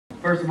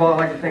First of all, I'd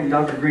like to thank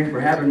Dr. Green for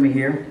having me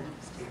here.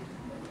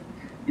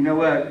 You know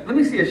what? Let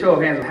me see a show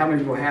of hands of how many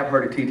people have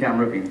heard of T-Town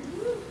Roofing.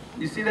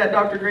 You see that,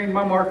 Dr. Green?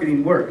 My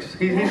marketing works.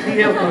 He helps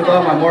me with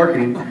all my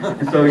marketing.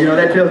 And so,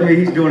 that tells me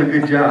he's doing a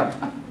good job.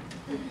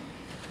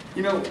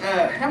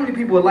 How many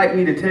people would like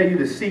me to tell you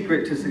the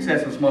secret to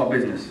success in small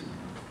business?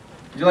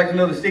 Would you like to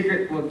know the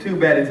secret? Well, too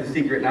bad it's a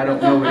secret and I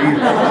don't know it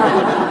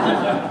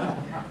either.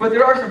 But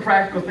there are some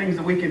practical things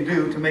that we can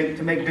do to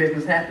make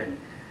business happen.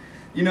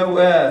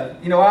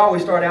 I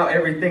always start out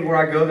everything where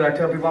I go that I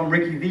tell people I'm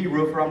Ricky the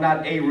roofer, I'm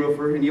not a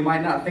roofer, and you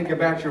might not think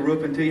about your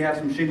roof until you have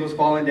some shingles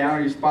falling down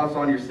or your spots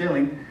on your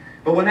ceiling.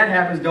 But when that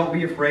happens, don't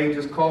be afraid.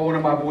 Just call one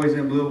of my boys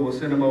in blue. We'll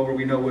send them over.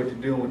 We know what to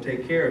do and we'll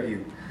take care of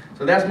you.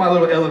 So that's my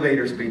little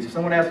elevator speech. If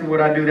someone asks me what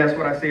I do, that's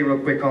what I say real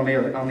quick on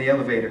the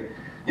elevator.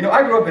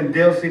 I grew up in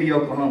Dale City,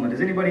 Oklahoma.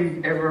 Does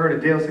anybody ever heard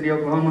of Dale City,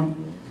 Oklahoma?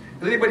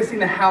 Has anybody seen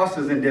the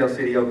houses in Dale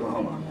City,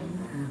 Oklahoma?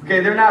 Okay,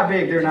 they're not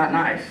big. They're not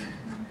nice.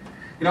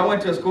 I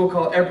went to a school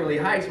called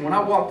Epperly Heights, and when I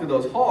walked through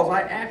those halls,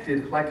 I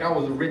acted like I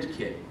was a rich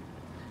kid.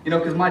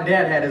 Because my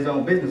dad had his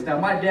own business. Now,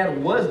 my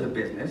dad was the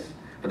business,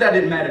 but that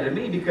didn't matter to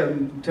me because,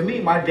 to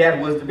me, my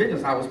dad was the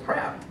business. I was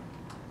proud.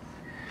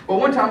 Well,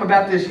 one time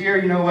about this year,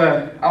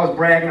 I was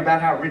bragging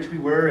about how rich we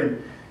were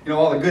and,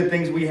 all the good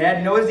things we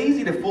had. It was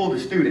easy to fool the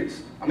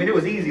students. It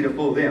was easy to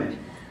fool them.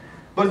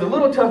 But it was a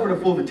little tougher to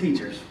fool the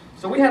teachers.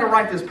 So we had to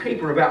write this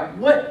paper about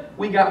what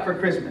we got for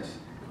Christmas.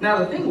 Now,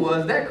 the thing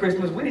was, that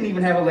Christmas, we didn't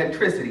even have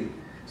electricity.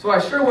 So I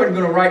sure wasn't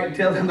going to write and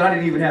tell them that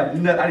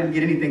I didn't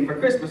get anything for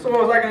Christmas. So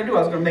what was I going to do?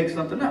 I was going to make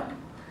something up.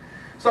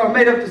 So I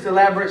made up this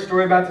elaborate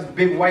story about this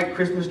big white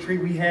Christmas tree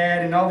we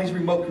had and all these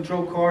remote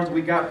control cars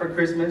we got for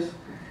Christmas.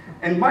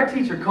 And my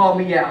teacher called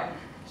me out.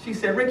 She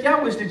said, "Ricky,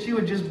 I wish that you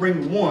would just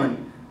bring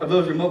one of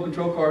those remote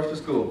control cars to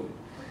school."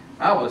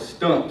 I was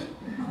stumped.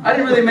 I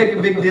didn't really make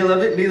a big deal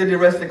of it, neither did the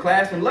rest of the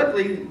class. And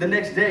luckily, the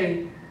next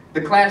day,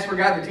 the class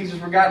forgot, the teachers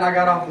forgot, and I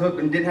got off the hook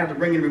and didn't have to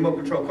bring any remote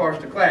control cars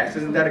to class.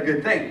 Isn't that a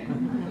good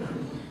thing?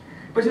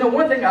 But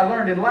one thing I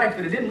learned in life,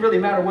 that it didn't really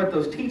matter what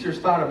those teachers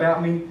thought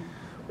about me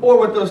or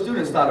what those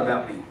students thought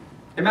about me.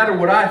 It mattered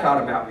what I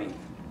thought about me.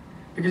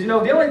 Because the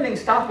only thing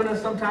stopping us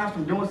sometimes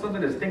from doing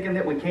something is thinking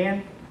that we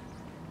can.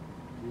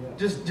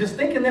 Just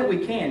thinking that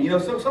we can.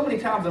 So many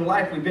times in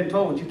life we've been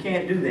told you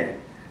can't do that.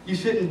 You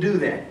shouldn't do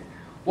that.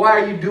 Why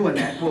are you doing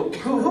that? Well,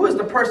 who is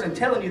the person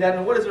telling you that,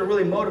 and what is their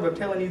really motive of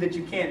telling you that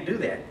you can't do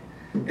that?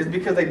 Is it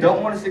because they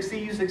don't want to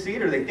succeed, you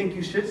succeed, or they think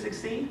you should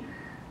succeed?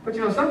 But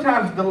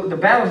sometimes the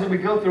battles that we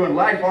go through in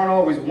life aren't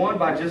always won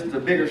by just the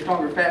bigger,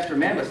 stronger, faster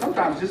man, but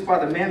sometimes just by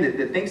the man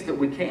that thinks that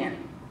we can.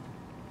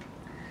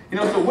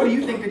 So what do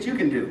you think that you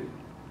can do?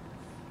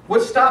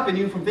 What's stopping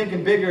you from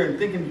thinking bigger and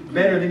thinking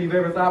better than you've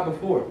ever thought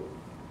before?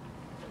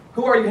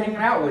 Who are you hanging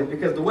out with?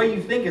 Because the way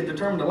you think is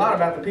determined a lot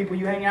about the people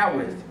you hang out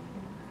with.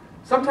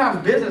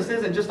 Sometimes business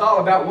isn't just all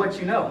about what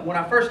you know. When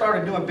I first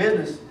started doing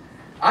business,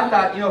 I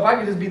thought, if I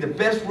could just be the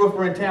best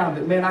roofer in town,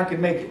 that man, I could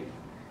make it.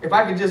 If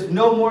I could just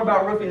know more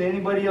about roofing than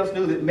anybody else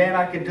knew, that man,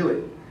 I could do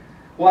it.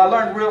 Well, I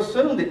learned real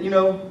soon that,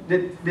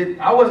 that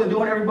I wasn't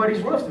doing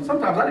everybody's roofs, and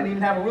sometimes I didn't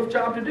even have a roof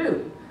job to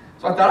do.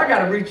 So I thought, I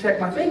got to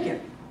recheck my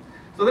thinking.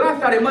 So then I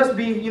thought it must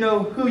be,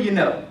 who you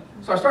know.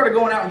 So I started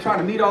going out and trying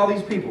to meet all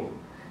these people.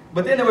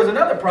 But then there was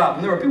another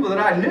problem. There were people that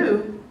I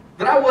knew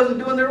that I wasn't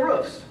doing their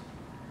roofs.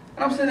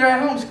 And I'm sitting there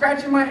at home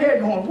scratching my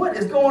head going, what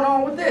is going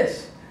on with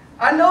this?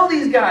 I know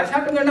these guys.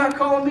 How come they're not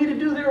calling me to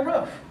do their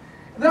roof?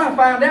 And then I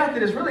found out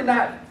that it's really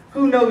not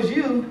who knows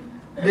you,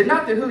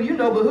 not that who you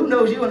know, but who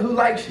knows you and who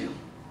likes you.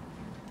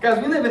 Guys,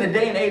 we live in a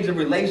day and age of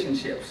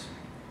relationships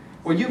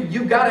where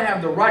you've got to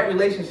have the right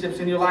relationships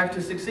in your life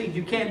to succeed.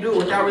 You can't do it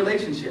without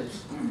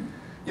relationships.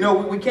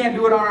 We can't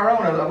do it on our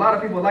own. A lot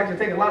of people like to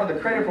take a lot of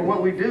the credit for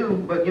what we do,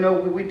 but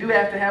we do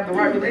have to have the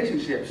right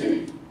relationships.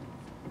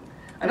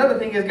 Another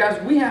thing is, guys,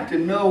 we have to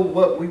know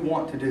what we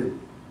want to do.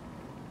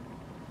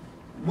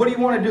 What do you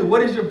want to do?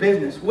 What is your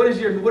business? What is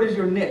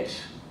your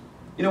niche?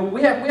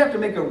 We have to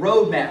make a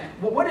roadmap.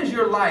 Well, what does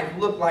your life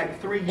look like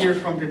 3 years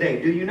from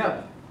today? Do you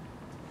know?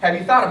 Have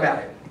you thought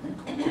about it?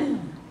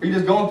 Are you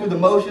just going through the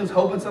motions,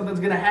 hoping something's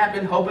going to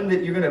happen, hoping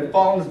that you're going to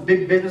fall in this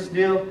big business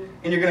deal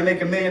and you're going to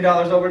make $1 million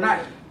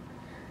overnight?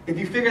 If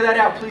you figure that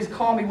out, please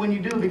call me when you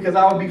do, because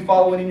I will be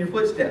following in your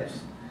footsteps.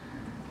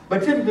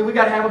 But typically, we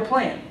got to have a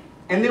plan,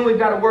 and then we've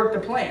got to work the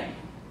plan.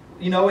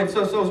 And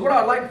so what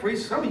I'd like for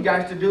some of you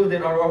guys to do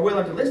that are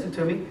willing to listen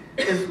to me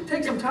is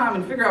take some time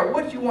and figure out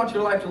what you want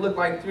your life to look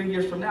like 3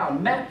 years from now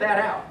and map that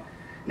out.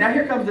 Now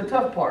here comes the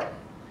tough part.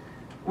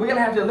 We're going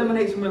to have to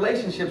eliminate some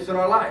relationships in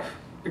our life,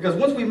 because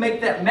once we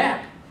make that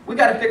map, we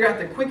got to figure out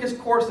the quickest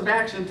course of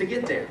action to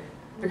get there.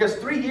 Because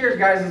 3 years,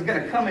 guys, is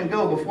going to come and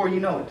go before you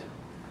know it.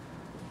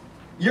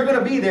 You're going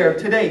to be there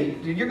today.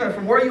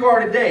 From where you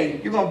are today,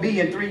 you're going to be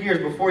in 3 years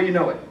before you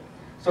know it.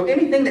 So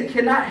anything that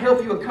cannot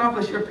help you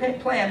accomplish your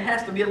plan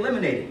has to be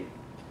eliminated.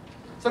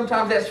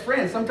 Sometimes that's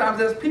friends, sometimes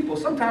that's people,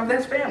 sometimes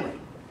that's family.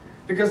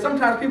 Because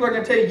sometimes people are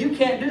going to tell you, you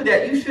can't do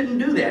that, you shouldn't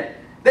do that.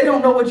 They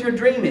don't know what your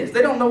dream is.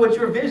 They don't know what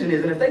your vision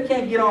is. And if they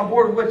can't get on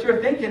board with what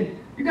you're thinking,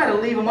 you got to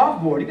leave them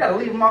off board. You got to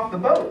leave them off the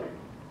boat.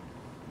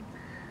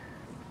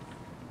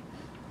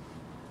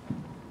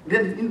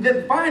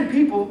 then find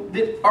people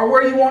that are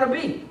where you want to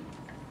be.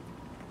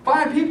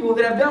 Find people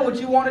that have done what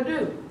you want to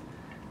do.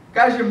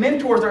 Guys, your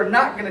mentors are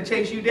not going to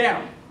chase you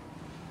down.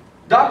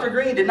 Dr.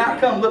 Green did not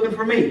come looking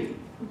for me.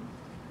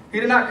 He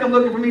did not come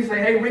looking for me and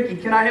say, hey, Ricky,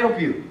 can I help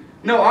you?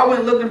 No, I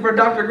went looking for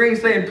Dr. Green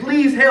saying,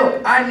 please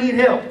help. I need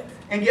help.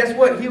 And guess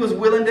what? He was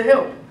willing to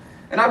help.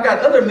 And I've got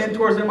other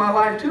mentors in my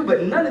life too,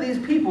 but none of these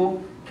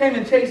people came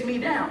and chased me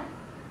down.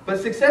 But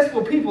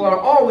successful people are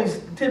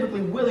always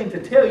typically willing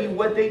to tell you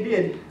what they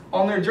did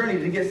on their journey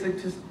to get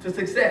to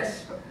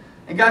success.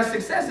 And guys,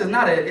 success is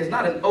not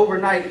an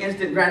overnight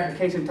instant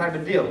gratification type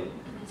of deal.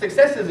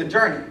 Success is a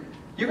journey.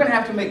 You're going to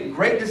have to make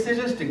great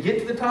decisions to get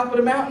to the top of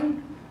the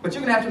mountain, but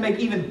you're going to have to make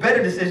even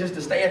better decisions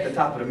to stay at the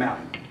top of the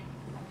mountain.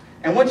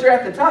 And once you're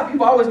at the top,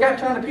 you've always got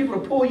trying to people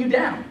to pull you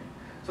down.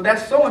 So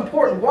that's so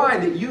important. Why?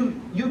 That you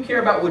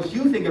care about what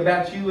you think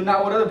about you and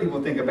not what other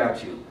people think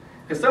about you.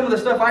 Because some of the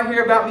stuff I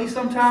hear about me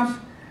sometimes,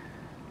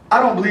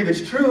 I don't believe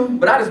it's true,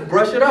 but I just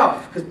brush it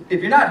off. Because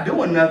if you're not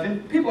doing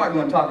nothing, people aren't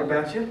going to talk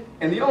about you.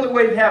 And the only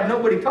way to have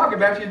nobody talk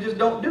about you is just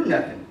don't do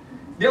nothing.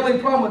 The only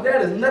problem with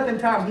that is nothing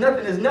times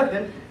nothing is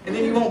nothing, and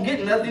then you won't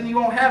get nothing, you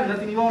won't have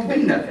nothing, you won't be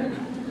nothing.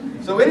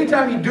 So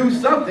anytime you do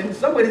something,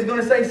 somebody's going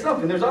to say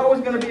something. There's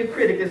always going to be a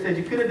critic that says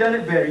you could have done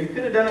it better, you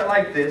could have done it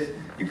like this,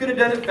 you could have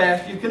done it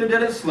faster, you could have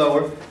done it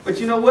slower. But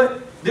you know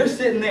what? They're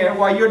sitting there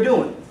while you're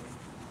doing.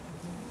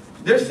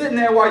 They're sitting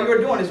there while you're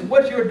doing. It's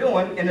what you're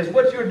doing, and it's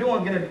what you're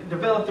doing going to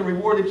develop the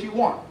reward that you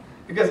want.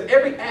 Because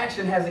every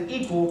action has an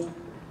equal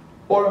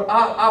or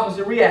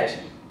opposite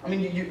reaction. I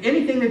mean,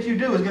 anything that you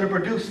do is going to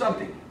produce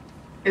something.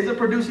 Is it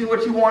producing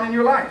what you want in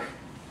your life?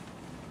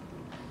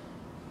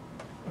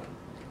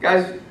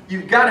 Guys,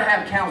 you've got to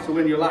have counsel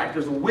in your life.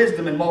 There's a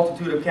wisdom and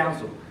multitude of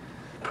counsel.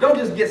 Don't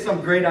just get some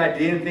great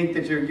idea and think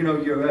that you're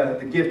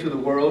the gift to the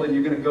world and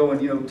you're going to go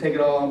and take it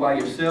all on by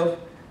yourself.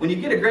 When you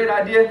get a great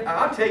idea,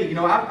 I'll tell you,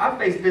 I've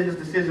faced business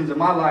decisions in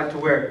my life to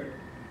where,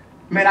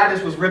 man, I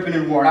just was ripping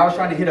and roaring. I was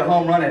trying to hit a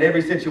home run at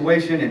every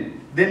situation, and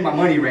then my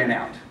money ran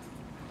out.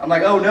 I'm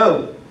like, oh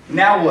no,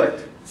 now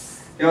what?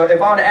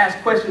 If I would have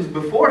asked questions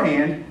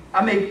beforehand,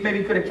 I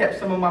maybe could have kept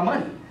some of my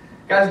money.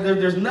 Guys,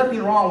 there's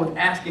nothing wrong with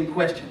asking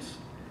questions.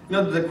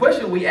 The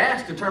question we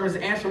ask determines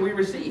the answer we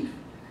receive.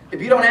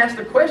 If you don't ask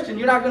the question,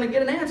 you're not going to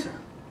get an answer.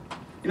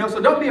 So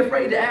don't be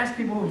afraid to ask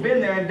people who've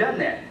been there and done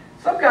that.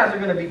 Some guys are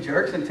going to be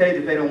jerks and tell you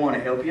that they don't want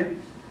to help you.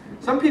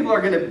 Some people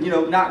are going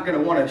to, not going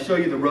to want to show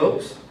you the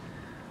ropes.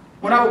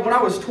 When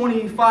I was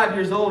 25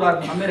 years old,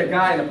 I met a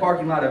guy in the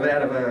parking lot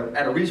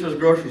at a resource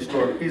grocery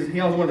store.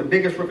 He owns one of the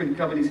biggest roofing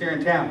companies here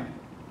in town.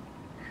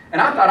 And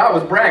I thought I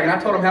was bragging. I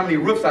told him how many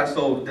roofs I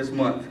sold this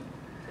month.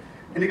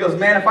 And he goes,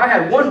 man, if I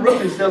had one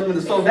roofing salesman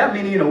that sold that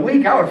many in a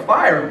week, I would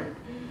fire him.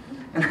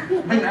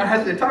 And I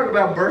had to talk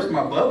about burst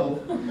my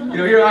bubble.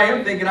 Here I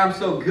am thinking I'm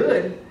so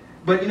good.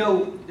 But,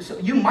 so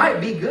you might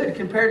be good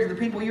compared to the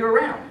people you're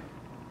around.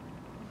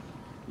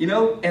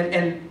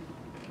 And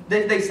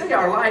they say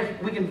our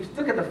life, we can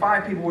look at the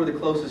 5 people we're the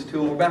closest to,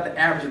 and we're about the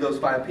average of those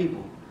 5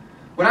 people.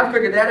 When I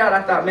figured that out,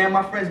 I thought, man,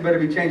 my friends better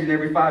be changing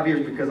every 5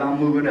 years because I'm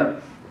moving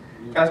up.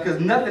 Guys, because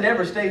nothing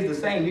ever stays the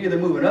same. You're either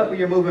moving up or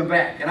you're moving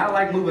back. And I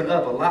like moving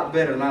up a lot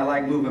better than I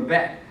like moving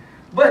back.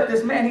 But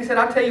this man, he said,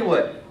 I'll tell you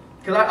what.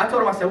 Because I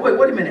told him, I said, wait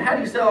a minute, how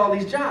do you sell all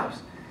these jobs?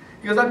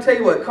 He goes, I'll tell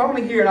you what, call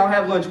me here and I'll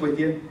have lunch with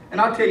you, and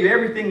I'll tell you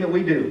everything that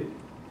we do.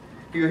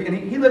 And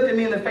he looked at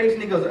me in the face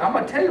and he goes, I'm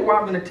going to tell you why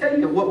I'm going to tell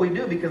you what we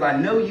do because I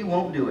know you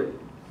won't do it.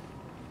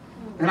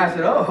 And I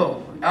said,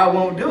 oh, I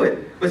won't do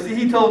it. But see,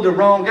 he told the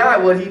wrong guy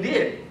what he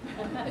did.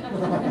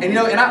 And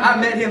I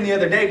met him the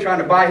other day trying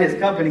to buy his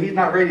company. He's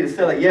not ready to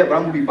sell it yet, but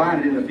I'm going to be buying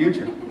it in the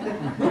future.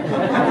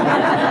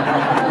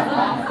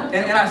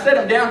 And I set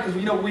him down because,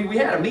 we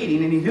had a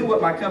meeting and he knew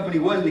what my company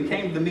was and he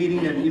came to the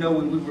meeting and, we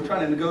were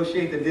trying to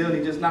negotiate the deal and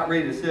he's just not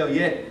ready to sell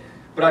yet.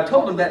 But I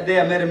told him that day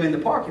I met him in the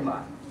parking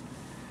lot.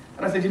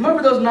 And I said, you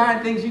remember those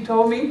 9 things you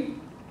told me?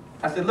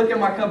 I said, look at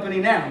my company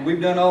now.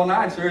 We've done all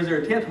 9, sir. Is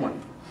there a 10th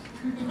one?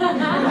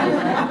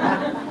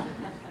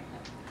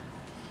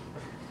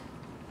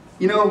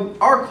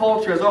 Our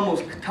culture has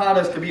almost taught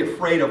us to be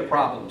afraid of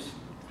problems.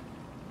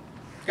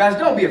 Guys,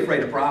 don't be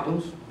afraid of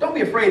problems. Don't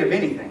be afraid of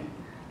anything.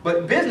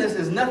 But business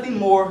is nothing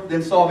more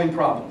than solving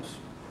problems.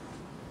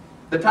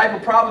 The type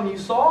of problem you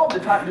solve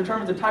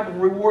determines the type of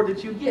reward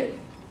that you get.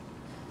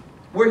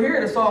 We're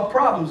here to solve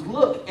problems.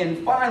 Look and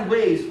find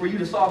ways for you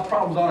to solve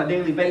problems on a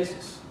daily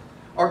basis.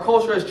 Our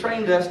culture has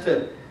trained us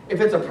to, if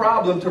it's a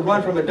problem, to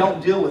run from it,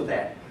 don't deal with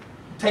that.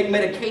 Take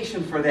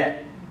medication for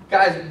that.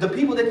 Guys, the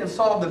people that can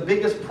solve the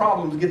biggest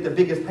problems get the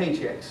biggest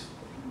paychecks.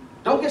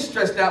 Don't get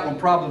stressed out when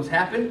problems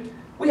happen.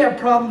 We have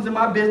problems in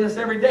my business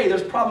every day.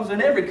 There's problems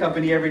in every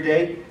company every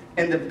day.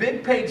 And the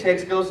big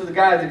paychecks goes to the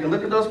guys that can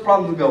look at those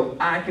problems and go,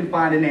 I can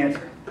find an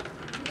answer.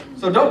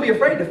 So don't be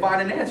afraid to find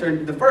an answer.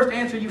 And the first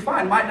answer you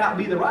find might not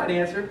be the right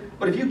answer,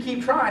 but if you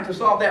keep trying to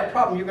solve that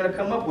problem you're going to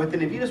come up with,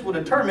 and if you just will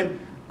determine,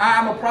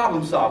 I'm a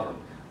problem solver.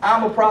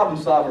 I'm a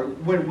problem solver.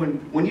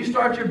 When you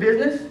start your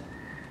business,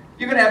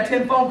 you're going to have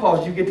 10 phone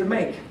calls you get to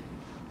make.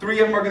 3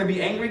 of them are going to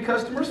be angry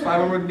customers, 5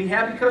 of them are going to be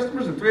happy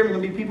customers, and 3 of them are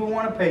going to be people who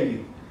want to pay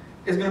you.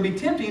 it's going to be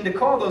tempting to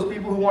call those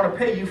people who want to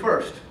pay you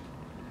first.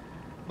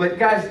 But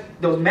guys,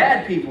 those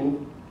mad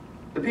people,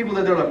 the people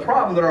that are the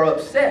problem, that are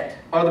upset,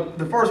 are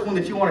the first one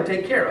that you want to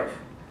take care of.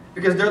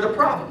 Because they're the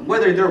problem.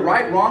 Whether they're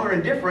right, wrong, or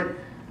indifferent,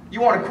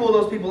 you want to cool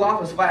those people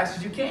off as fast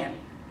as you can.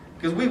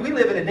 Because we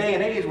live in a day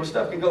and age where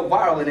stuff can go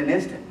viral in an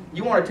instant.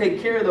 You want to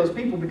take care of those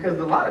people because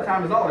a lot of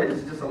times all it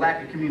is just a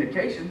lack of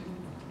communication.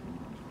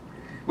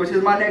 Which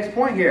is my next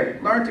point here.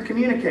 Learn to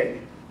communicate.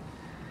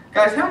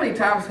 Guys, how many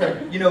times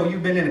have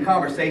you've been in a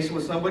conversation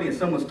with somebody and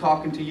someone's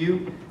talking to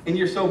you and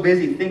you're so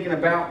busy thinking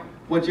about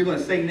what you're going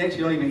to say next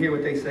you don't even hear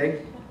what they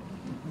say?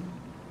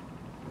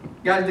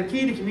 Guys, the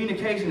key to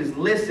communication is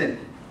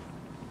listen.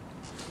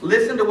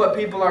 Listen to what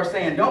people are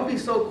saying. Don't be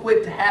so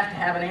quick to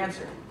have an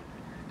answer.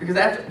 Because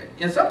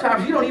and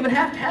sometimes you don't even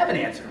have to have an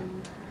answer.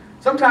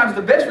 Sometimes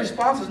the best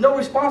response is no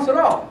response at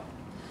all.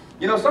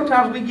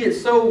 Sometimes we get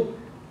so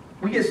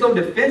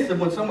defensive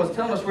when someone's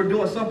telling us we're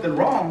doing something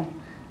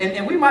wrong.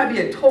 And we might be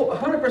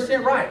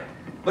 100% right.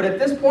 But at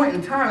this point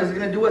in time, is it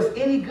going to do us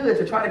any good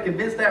to try to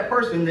convince that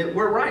person that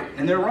we're right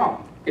and they're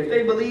wrong? If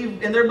they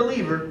believe in their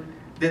believer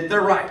that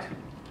they're right.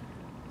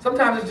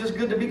 Sometimes it's just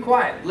good to be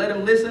quiet. Let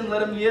them listen, let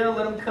them yell,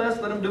 let them cuss,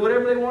 let them do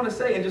whatever they want to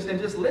say, and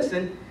just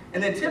listen.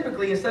 And then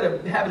typically, instead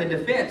of having a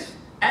defense,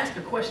 ask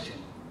a question.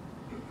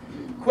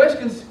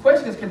 Questions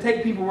can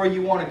take people where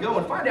you want to go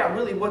and find out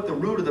really what the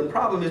root of the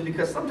problem is,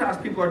 because sometimes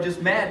people are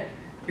just mad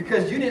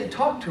because you didn't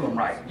talk to them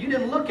right. You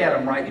didn't look at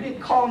them right. You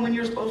didn't call them when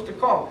you're supposed to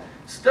call.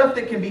 Stuff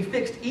that can be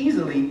fixed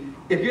easily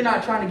if you're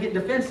not trying to get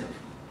defensive.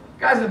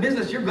 Guys, in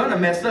business, you're going to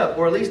mess up,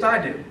 or at least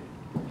I do.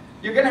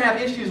 You're going to have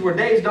issues where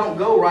days don't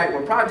go right,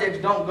 where projects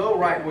don't go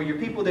right, where your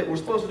people that were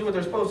supposed to do what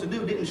they're supposed to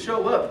do didn't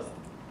show up.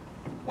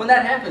 When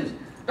that happens,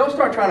 don't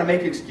start trying to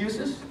make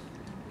excuses.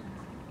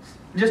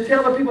 Just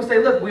tell the people, say,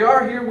 look, we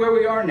are here where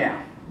we are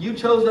now. You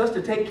chose us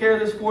to take care of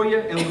this for you,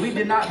 and we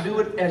did not do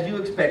it as you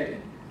expected.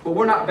 But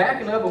we're not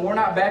backing up and we're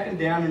not backing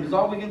down, and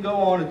all we can go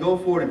on is go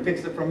forward and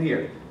fix it from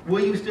here.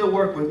 Will you still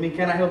work with me?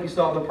 Can I help you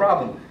solve the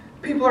problem?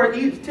 People are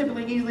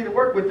typically easy to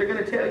work with. They're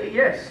going to tell you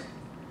yes.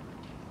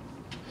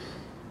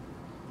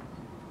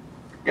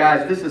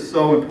 Guys, this is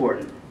so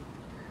important.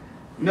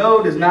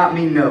 No does not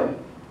mean no.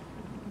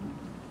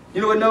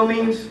 You know what no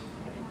means?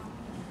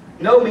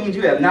 No means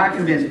you have not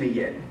convinced me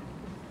yet.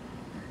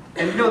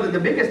 And you know that the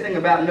biggest thing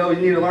about no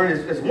you need to learn is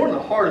it's one of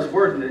the hardest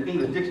words in the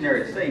English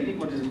dictionary to say.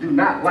 People just do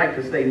not like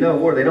to say no,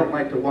 or they don't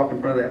like to walk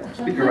in front of that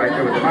speaker right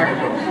there with the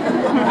microphone.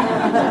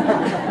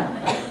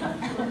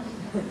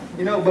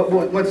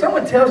 But when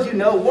someone tells you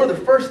no, one of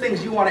the first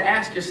things you want to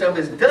ask yourself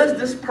is, does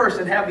this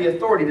person have the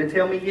authority to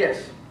tell me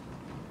yes?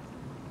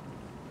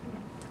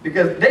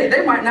 Because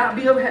they might not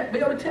be able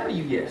to tell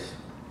you yes.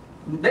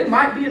 They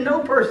might be a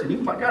no person.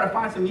 You've got to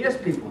find some yes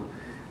people.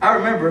 I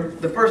remember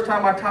the first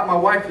time I taught my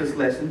wife this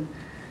lesson,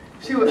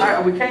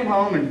 we came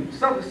home and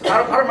I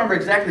don't remember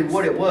exactly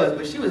what it was,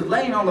 but she was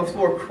laying on the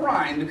floor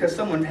crying because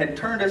someone had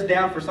turned us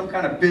down for some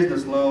kind of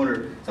business loan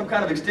or some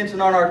kind of extension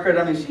on our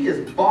credit. I mean, she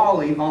is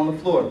bawling on the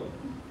floor.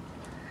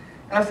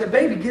 And I said,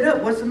 baby, get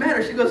up. What's the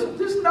matter? She goes,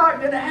 this is not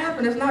going to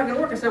happen. It's not going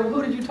to work. I said, well,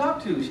 who did you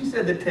talk to? She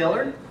said, the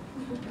teller.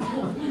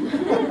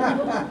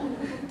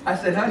 I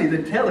said, honey,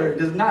 the teller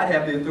does not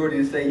have the authority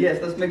to say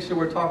yes. Let's make sure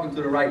we're talking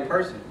to the right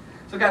person.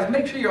 So guys,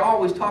 make sure you're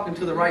always talking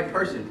to the right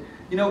person.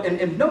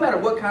 And no matter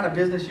what kind of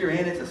business you're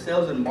in, it's a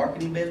sales and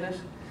marketing business.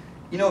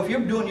 If you're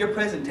doing your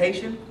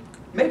presentation,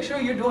 make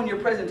sure you're doing your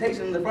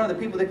presentation in front of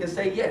the people that can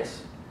say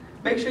yes.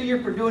 Make sure you're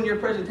doing your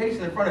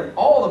presentation in front of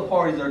all the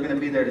parties that are going to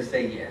be there to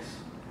say yes.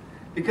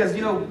 Because,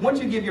 once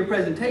you give your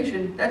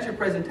presentation, that's your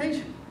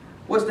presentation.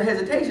 What's the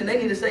hesitation?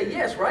 They need to say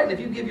yes, right? And if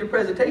you give your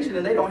presentation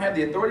and they don't have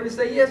the authority to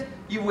say yes,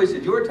 you've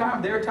wasted your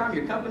time, their time,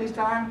 your company's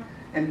time.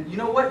 And you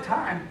know what?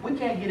 Time, we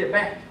can't get it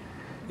back.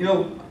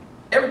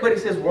 Everybody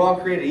says we're all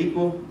created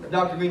equal.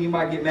 Dr. Green, you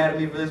might get mad at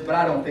me for this, but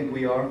I don't think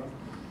we are.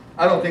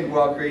 I don't think we're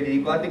all created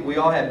equal. I think we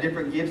all have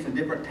different gifts and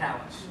different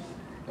talents.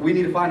 And we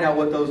need to find out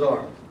what those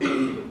are.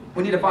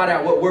 We need to find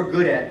out what we're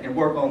good at and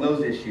work on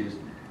those issues.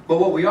 But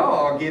what we all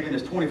are given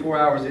is 24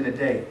 hours in a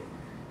day.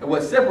 And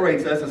what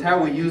separates us is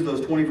how we use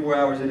those 24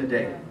 hours in a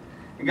day.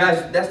 And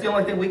guys, that's the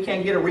only thing we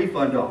can't get a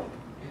refund on.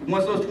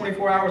 Once those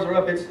 24 hours are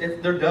up,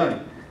 they're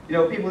done.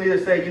 People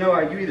either say,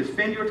 you either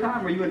spend your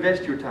time or you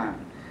invest your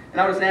time. And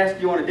I would just ask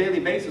you on a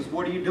daily basis,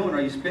 what are you doing? Are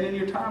you spending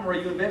your time or are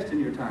you investing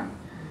your time?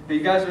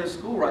 You guys are in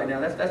school right now.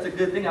 That's a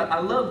good thing. I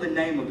love the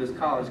name of this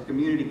college,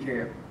 Community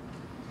Care.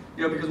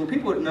 Because when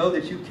people know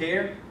that you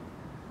care,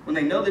 when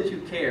they know that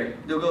you care,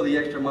 they'll go the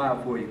extra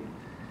mile for you.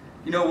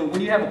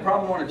 When you have a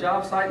problem on a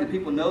job site and the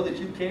people know that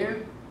you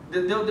care,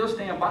 they'll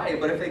stand by you.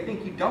 But if they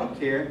think you don't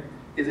care,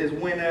 is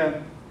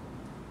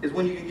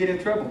when you can get in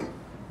trouble.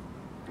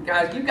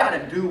 Guys, you've got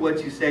to do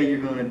what you say you're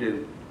going to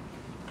do.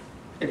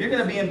 If you're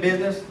going to be in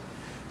business,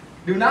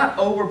 do not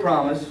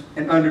overpromise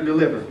and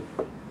underdeliver.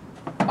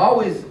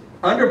 Always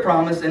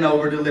underpromise and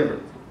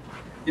overdeliver.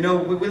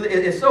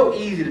 It's so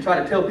easy to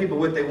try to tell people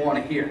what they want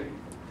to hear.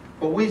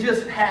 But we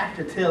just have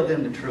to tell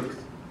them the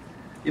truth.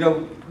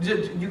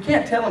 You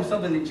can't tell them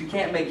something that you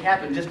can't make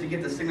happen just to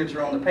get the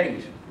signature on the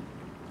page.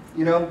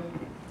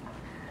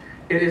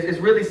 It's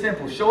really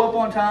simple. Show up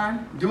on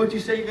time, do what you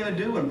say you're going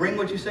to do, and bring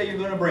what you say you're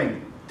going to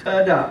bring.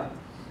 Ta-da.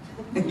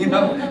 You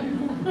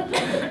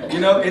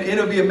know,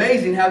 it'll be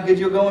amazing how good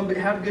you're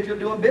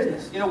doing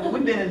business. You know,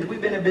 we've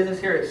been in business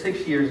here at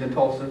 6 years in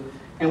Tulsa,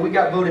 and we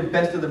got voted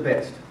best of the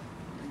best.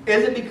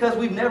 Is it because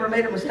we've never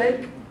made a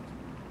mistake?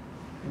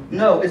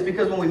 No, it's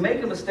because when we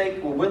make a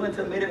mistake, we're willing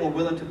to admit it, and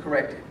we're willing to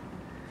correct it.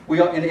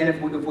 And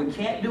if we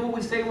can't do what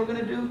we say we're going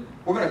to do,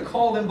 we're going to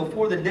call them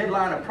before the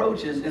deadline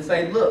approaches and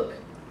say, look,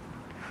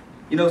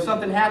 you know,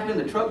 something happened,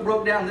 the truck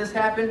broke down, this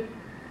happened.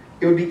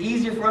 It would be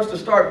easier for us to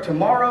start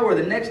tomorrow or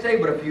the next day,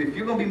 but if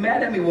you're going to be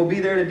mad at me, we'll be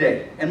there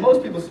today. And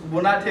most people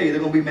will not tell you they're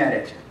going to be mad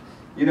at you.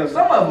 You know,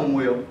 some of them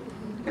will.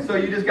 And so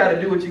you just got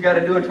to do what you got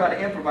to do and try to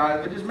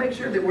improvise, but just make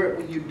sure that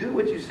when you do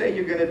what you say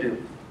you're going to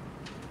do.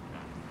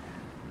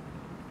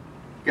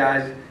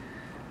 Guys,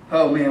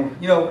 oh man,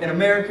 you know, in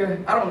America,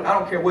 I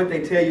don't care what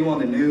they tell you on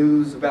the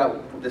news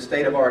about the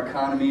state of our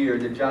economy or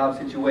the job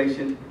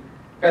situation.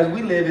 Guys,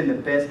 we live in the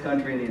best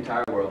country in the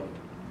entire world.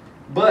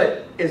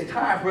 But it's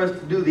time for us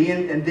to do the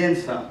and then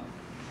some.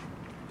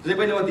 Does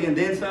anybody know what the and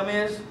then some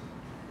is?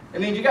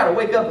 It means you got to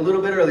wake up a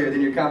little bit earlier than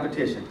your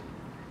competition.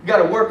 You got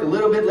to work a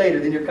little bit later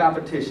than your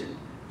competition.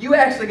 You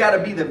actually got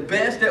to be the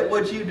best at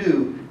what you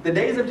do. The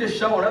days of just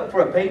showing up for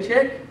a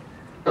paycheck,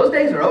 those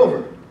days are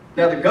over.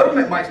 Now the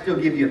government might still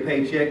give you a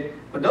paycheck,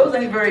 but those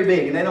ain't very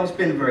big and they don't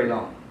spend very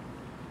long.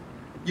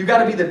 You got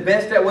to be the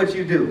best at what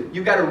you do.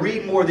 You got to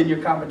read more than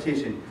your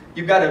competition.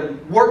 You got to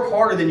work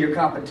harder than your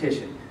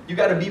competition. You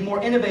got to be more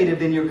innovative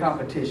than your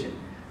competition.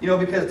 You know,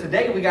 because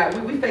today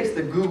we face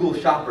the Google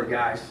shopper,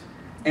 guys.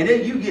 And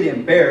then you get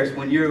embarrassed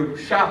when your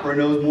shopper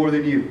knows more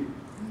than you.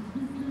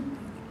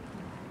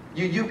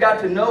 You've got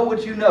to know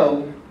what you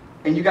know,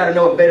 and you got to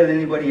know it better than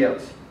anybody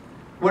else.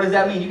 What does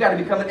that mean? You got to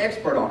become an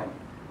expert on it.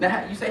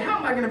 Now, you say, how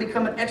am I going to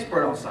become an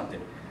expert on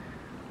something?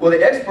 Well,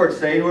 the experts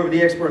say, whoever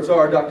the experts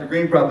are, Dr.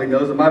 Green probably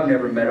knows them, I've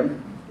never met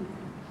them.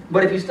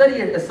 But if you study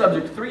a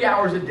subject 3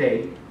 hours a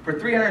day for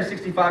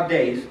 365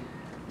 days,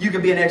 you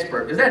could be an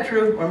expert. Is that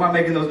true, or am I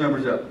making those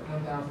numbers up?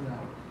 10,000 hours.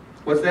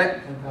 What's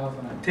that?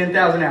 10,000 hours.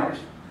 10,000 hours.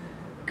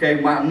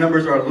 Okay, my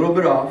numbers are a little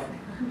bit off.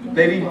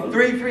 Maybe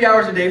three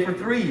hours a day for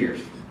 3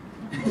 years.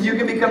 You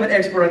can become an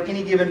expert on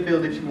any given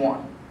field that you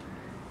want.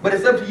 But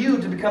it's up to you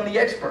to become the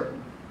expert.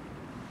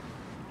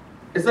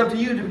 It's up to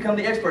you to become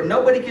the expert.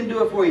 Nobody can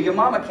do it for you. Your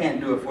mama can't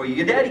do it for you.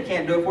 Your daddy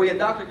can't do it for you.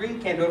 Dr. Green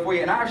can't do it for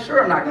you. And I'm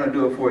sure I'm not going to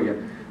do it for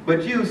you.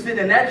 But you, sitting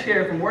in that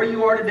chair from where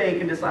you are today,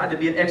 can decide to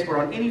be an expert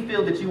on any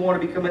field that you want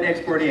to become an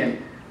expert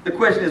in. The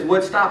question is,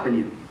 what's stopping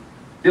you?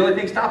 The only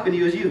thing stopping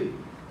you is you.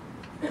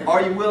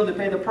 Are you willing to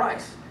pay the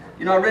price?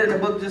 You know, I read in a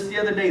book just the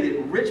other day that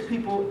rich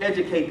people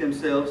educate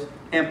themselves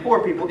and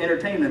poor people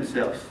entertain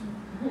themselves.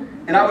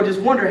 And I would just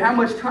wonder, how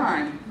much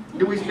time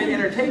do we spend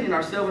entertaining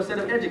ourselves instead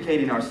of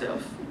educating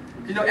ourselves?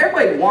 You know,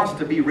 everybody wants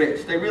to be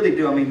rich. They really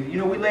do. I mean, you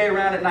know, we lay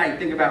around at night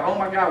thinking about, oh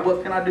my God,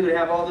 what can I do to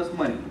have all this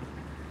money?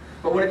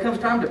 But when it comes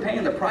time to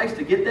paying the price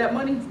to get that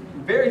money,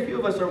 very few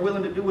of us are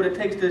willing to do what it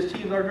takes to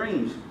achieve our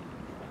dreams.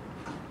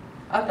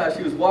 I thought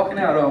she was walking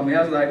out on me.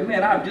 I was like,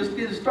 man, I'm just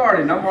getting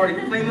started and I'm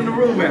already cleaning the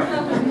room out.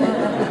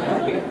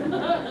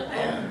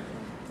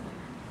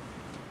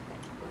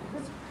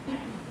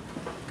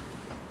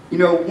 You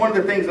know, one of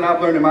the things that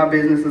I've learned in my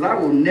business is I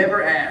will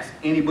never ask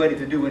anybody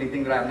to do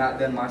anything that I've not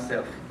done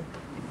myself.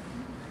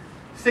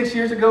 6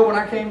 years ago when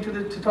I came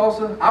to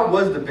Tulsa, I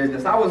was the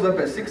business. I was up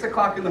at 6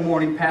 o'clock in the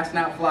morning passing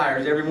out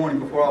flyers every morning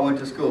before I went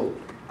to school.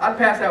 I'd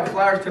pass out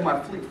flyers till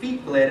my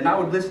feet bled, and I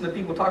would listen to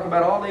people talk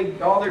about all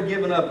they're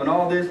giving up and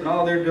all this and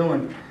all they're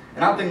doing.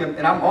 And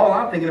all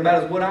I'm thinking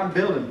about is what I'm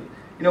building.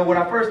 You know, when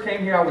I first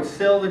came here, I would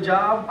sell the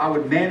job, I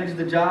would manage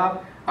the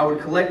job, I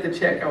would collect the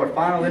check, I would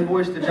final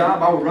invoice the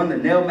job, I would run the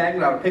nail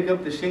magnet, I would pick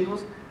up the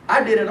shingles.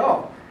 I did it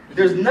all.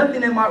 There's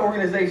nothing in my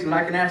organization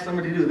that I can ask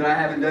somebody to do that I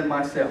haven't done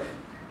myself.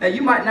 Now,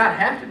 you might not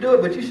have to do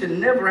it, but you should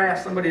never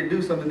ask somebody to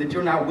do something that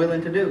you're not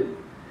willing to do.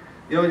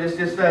 You know, it's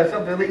just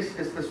something, at least,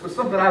 it's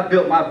something I've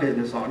built my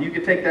business on. You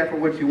can take that for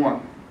what you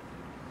want.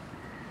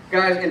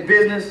 Guys, in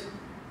business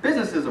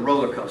is a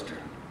roller coaster.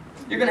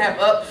 You're going to have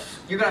ups,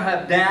 you're going to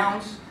have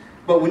downs,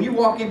 but when you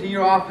walk into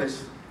your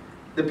office,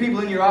 the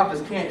people in your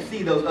office can't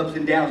see those ups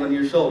and downs on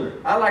your shoulder.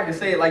 I like to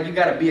say it like you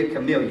got to be a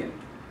chameleon.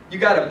 You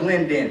got to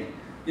blend in.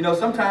 You know,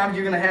 sometimes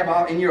you're going to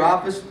have in your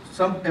office,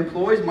 some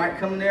employees might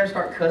come in there and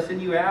start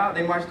cussing you out.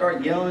 They might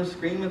start yelling,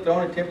 screaming,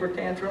 throwing a temper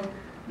tantrum.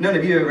 None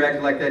of you ever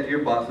acted like that to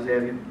your bosses,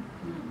 have you?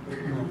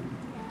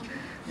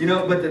 You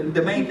know, but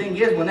the main thing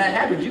is, when that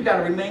happens, you got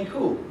to remain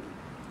cool.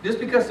 Just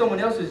because someone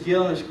else is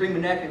yelling and screaming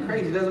and acting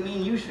crazy doesn't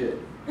mean you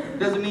should.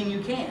 Doesn't mean you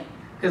can't.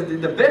 Because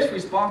the best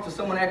response to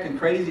someone acting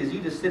crazy is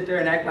you just sit there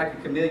and act like a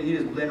chameleon. You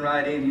just blend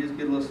right in. You just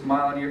get a little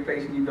smile on your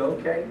face and you go,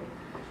 okay,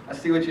 I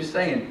see what you're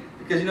saying.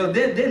 Because, you know,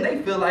 then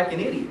they feel like an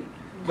idiot.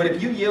 But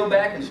if you yell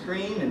back and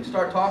scream and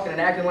start talking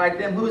and acting like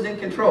them, who's in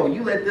control?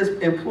 You let this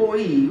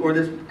employee or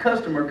this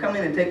customer come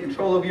in and take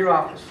control of your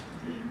office.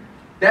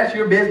 That's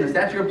your business.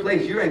 That's your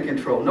place. You're in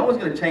control. No one's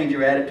going to change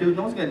your attitude.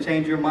 No one's going to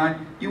change your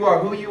mind. You are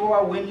who you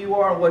are, when you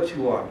are, and what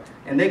you are.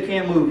 And they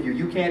can't move you.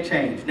 You can't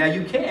change. Now,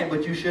 you can,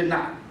 but you should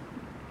not.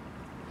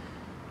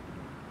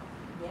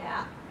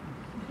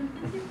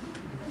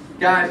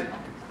 Guys,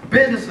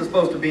 business is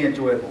supposed to be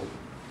enjoyable.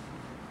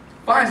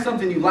 Find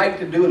something you like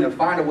to do and then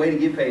find a way to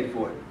get paid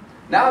for it.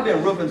 Now I've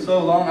been roofing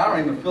so long, I don't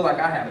even feel like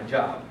I have a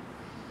job.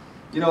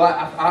 You know,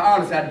 I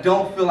honestly, I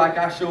don't feel like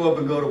I show up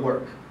and go to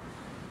work.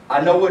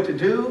 I know what to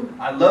do,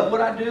 I love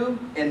what I do,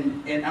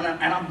 and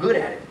I'm good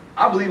at it.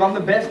 I believe I'm the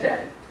best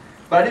at it.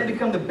 But I didn't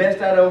become the best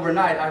at it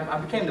overnight. I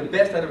became the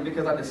best at it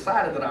because I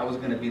decided that I was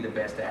going to be the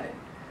best at it.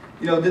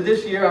 You know,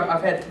 this year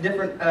I've had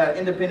different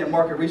independent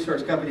market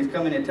research companies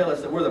come in and tell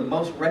us that we're the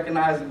most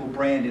recognizable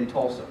brand in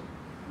Tulsa.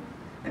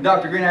 And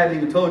Dr. Green, I haven't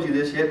even told you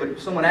this yet, but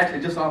someone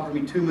actually just offered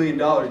me $2 million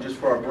just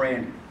for our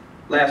brand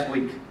last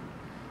week.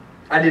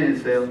 I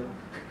didn't sell.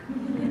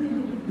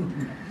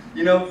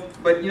 You know,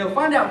 but you know,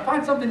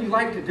 find something you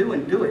like to do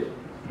and do it.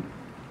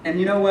 And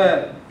you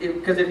know,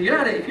 because if you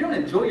don't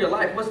enjoy your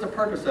life, what's the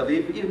purpose of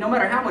it? No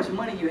matter how much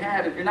money you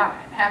have, if you're not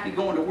happy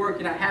going to work,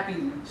 you're not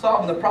happy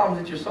solving the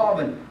problems that you're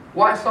solving,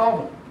 why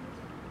solve them?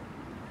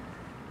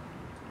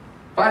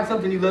 Find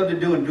something you love to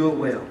do and do it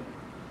well.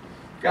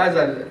 Guys,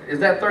 is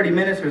that 30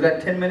 minutes or is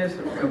that 10 minutes?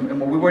 Are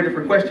we waiting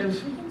for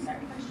questions? We can start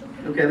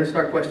questions. Okay, let's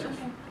start questions.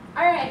 Okay.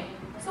 All right.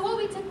 So what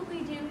we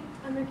typically do,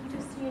 Ricky,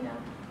 just so you know,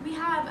 we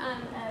have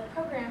a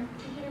program,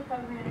 computer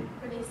program,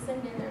 where they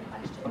send in their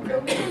questions. Okay. So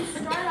we can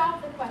start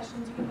off the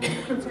questions. You can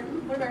answer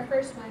one of our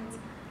first ones.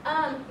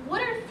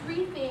 What are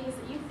 3 things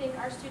that you think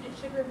our students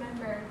should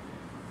remember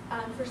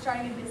for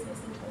starting a business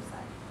in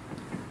Tulsa?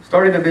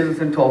 Starting a business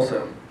in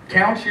Tulsa.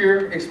 Count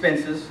your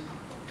expenses,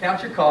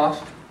 count your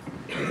cost,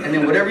 and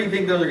then whatever you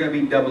think those are going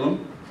to be, double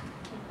them.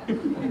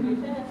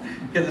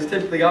 Because it's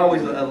typically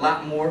always a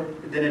lot more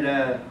than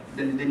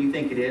you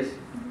think it is.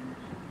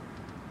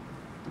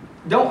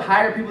 Don't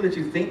hire people that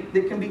you think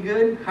that can be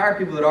good. Hire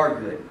people that are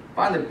good.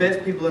 Find the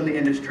best people in the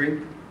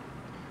industry.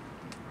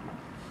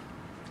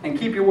 And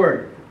keep your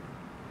word.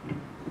 Okay.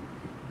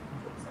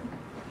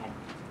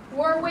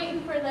 We're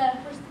waiting for the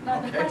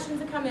questions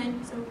to come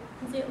in, so we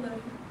can see it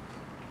load.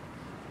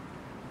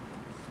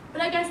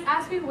 But I guess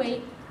as we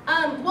wait,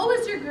 what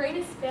was your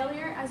greatest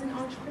failure as an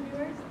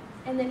entrepreneur?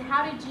 And then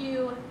how did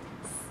you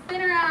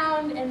spin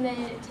around and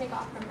then take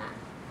off from that?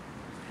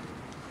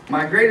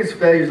 My greatest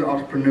failure as an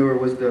entrepreneur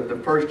was the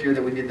first year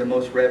that we did the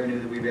most revenue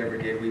that we've ever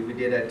did. We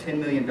did $10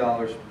 million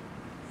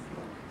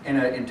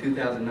in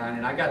 2009,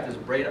 and I got this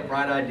bright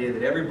idea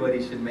that everybody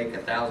should make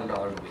 $1,000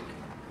 a week.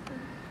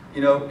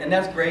 You know, and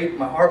that's great.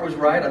 My heart was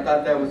right. I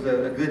thought that was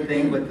a good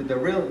thing, but the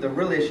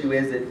real issue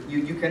is that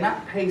you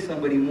cannot pay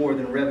somebody more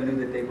than revenue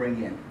that they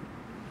bring in.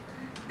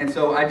 And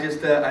so I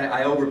just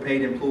I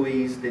overpaid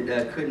employees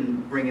that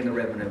couldn't bring in the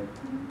revenue.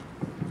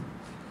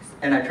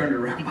 And I turned it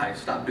around by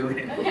stopped doing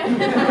it. Okay.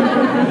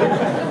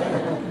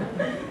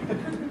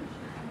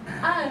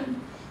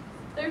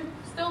 They're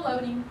still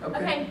loading.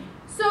 Okay.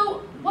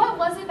 So what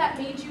was it that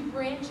made you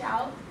branch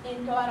out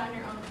and go out on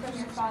your own from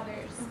your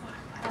father's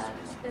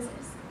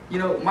business? You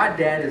know, my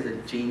dad is a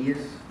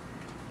genius.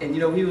 And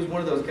you know, he was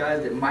one of those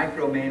guys that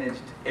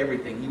micromanaged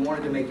everything. He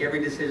wanted to make every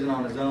decision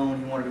on his own.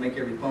 He wanted to make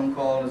every phone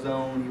call on his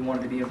own. He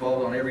wanted to be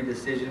involved on every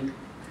decision.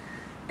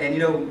 And you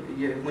know,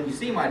 when you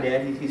see my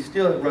dad, he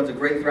still runs a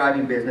great,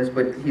 thriving business,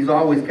 but he's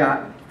always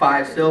got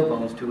 5 cell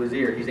phones to his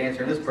ear. He's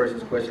answering this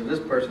person's questions, this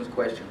person's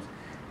questions.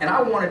 And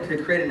I wanted to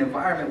create an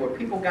environment where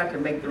people got to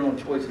make their own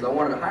choices. I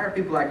wanted to hire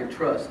people I could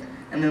trust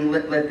and then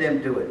let them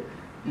do it.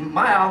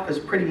 My office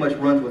pretty much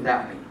runs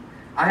without me.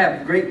 I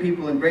have great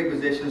people in great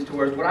positions to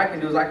where what I can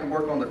do is I can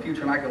work on the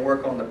future and I can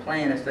work on the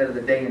plan instead of the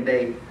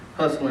day-and-day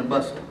hustle and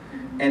bustle.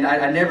 And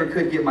I never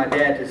could get my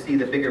dad to see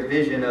the bigger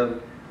vision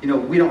of, you know,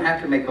 we don't have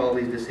to make all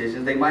these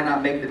decisions. They might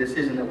not make the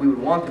decision that we would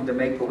want them to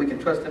make, but we can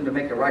trust them to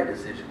make a right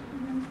decision.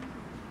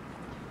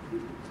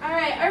 All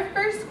right, our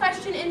first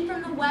question in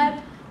from the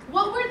web.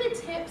 What were the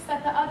tips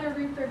that the other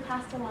roofer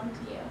passed along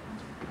to you?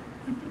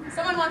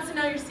 Someone wants to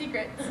know your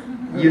secrets.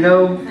 You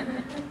know,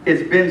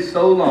 it's been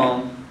so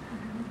long.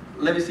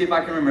 Let me see if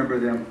I can remember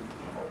them.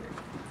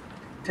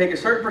 Take a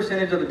certain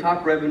percentage of the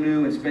top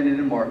revenue and spend it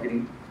in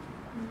marketing.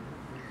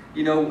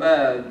 You know,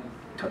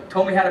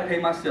 told me how to pay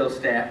my sales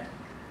staff.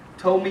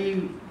 Told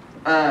me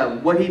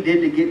what he did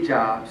to get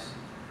jobs.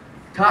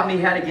 Taught me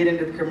how to get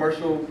into the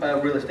commercial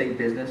real estate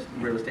business,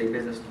 roofing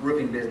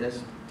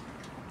business.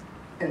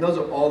 And those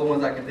are all the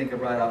ones I can think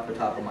of right off the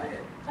top of my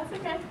head. That's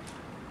okay.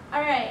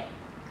 All right.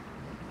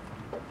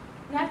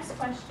 Next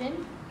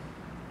question.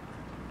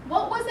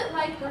 What was it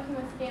like working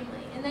with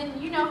family? And then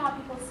you know how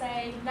people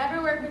say,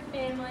 never work with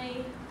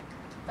family,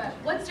 but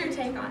what's your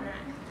take on that?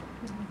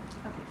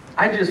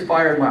 I just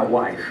fired my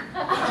wife.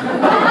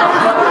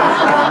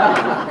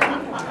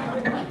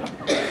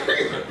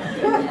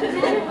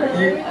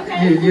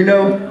 you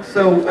know,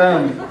 so...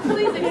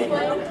 Please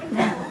explain.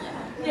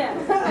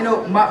 Yeah. You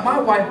know, my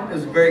wife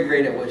is very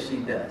great at what she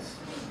does,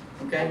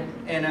 okay?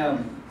 And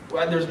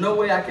well, there's no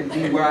way I could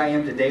be where I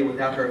am today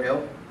without her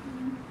help.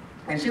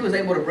 And she was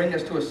able to bring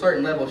us to a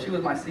certain level. She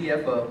was my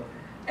CFO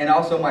and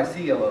also my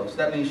COO. So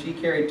that means she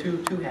carried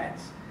two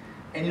hats.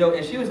 And you know,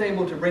 and she was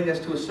able to bring us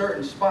to a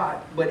certain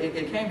spot, but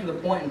it came to the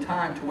point in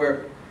time to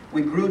where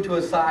we grew to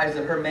a size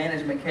that her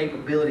management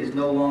capabilities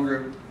no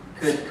longer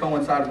could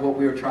coincide with what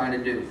we were trying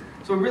to do.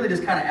 So we really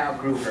just kind of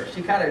outgrew her.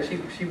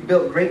 She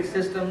built great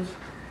systems.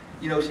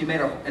 You know, she made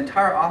her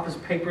entire office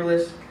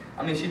paperless.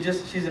 I mean,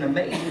 she's an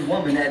amazing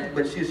woman,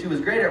 but she was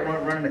great at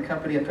running a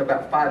company up to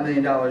about $5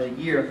 million a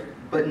year,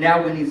 but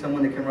now we need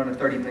someone that can run a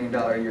 $30 million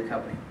a year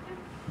company.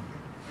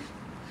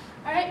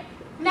 All right,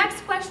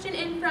 next question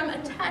in from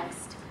a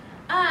text.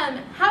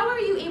 How are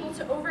you able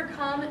to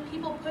overcome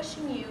people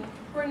pushing you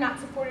who are not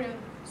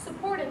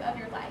supportive of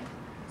your life?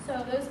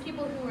 So those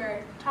people who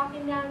are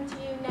talking down to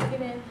you,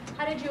 negative,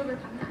 how did you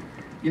overcome that?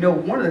 You know,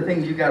 one of the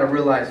things you got to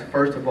realize,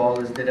 first of all,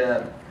 is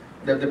that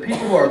the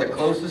people who are the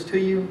closest to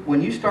you,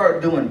 when you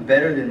start doing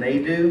better than they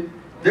do,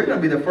 they're going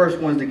to be the first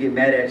ones to get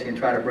mad at you and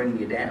try to bring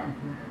you down.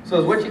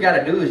 So what you got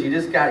to do is you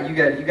got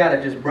to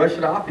just brush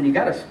it off, and you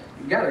got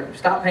to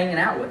stop hanging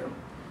out with them.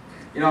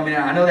 You know, I mean,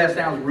 I know that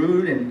sounds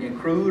rude and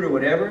crude or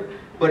whatever,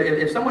 but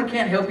if someone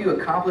can't help you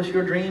accomplish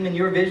your dream and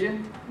your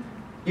vision,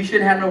 you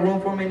shouldn't have no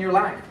room for them in your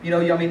life. You know,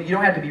 I mean, you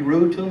don't have to be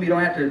rude to them. You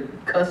don't have to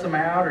cuss them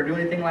out or do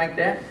anything like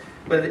that.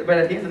 But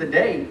at the end of the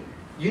day,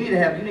 you need to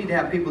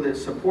have people that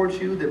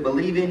support you, that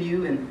believe in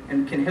you,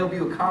 and can help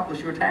you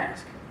accomplish your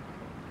task.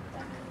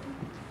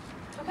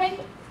 Okay,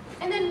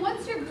 and then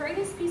what's your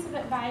greatest piece of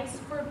advice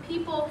for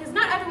people, because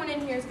not everyone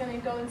in here is going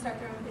to go and start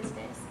their own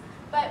business,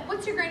 but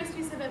what's your greatest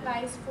piece of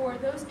advice for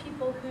those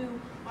people who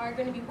are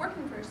going to be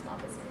working for a small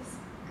business?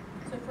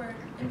 So for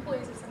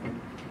employees of someone.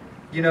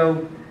 You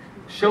know,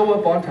 show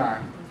up on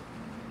time.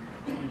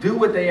 Do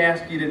what they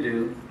ask you to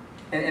do,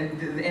 and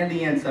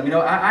the end some. You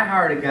know, I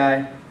hired a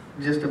guy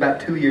just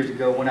about 2 years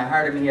ago. When I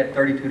hired him, he had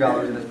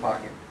 $32 in his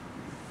pocket.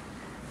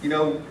 You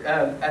know,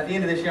 at the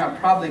end of this year, I'm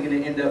probably going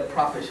to end up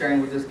profit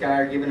sharing with this guy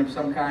or giving him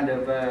something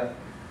to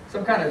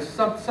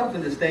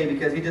stay,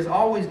 because he just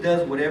always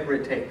does whatever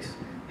it takes.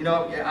 You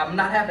know, I'm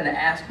not having to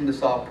ask him to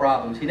solve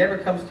problems. He never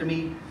comes to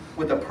me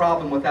with a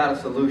problem without a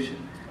solution.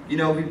 You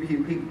know,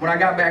 when I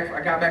got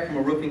back from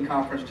a roofing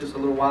conference just a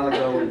little while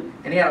ago,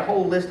 and he had a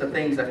whole list of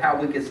things of how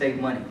we could save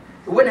money.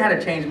 It wasn't how to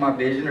change my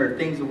vision or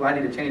things that I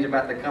need to change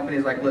about the company.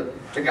 It's like, look,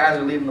 the guys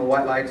are leaving the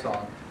white lights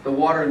on. The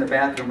water in the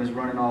bathroom is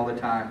running all the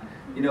time.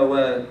 You know,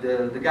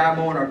 the guy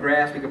mowing our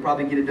grass, we could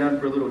probably get it done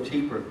for a little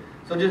cheaper.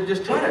 So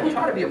just try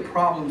to be a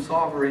problem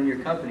solver in your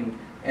company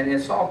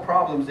and solve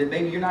problems that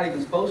maybe you're not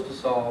even supposed to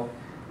solve.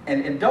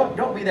 And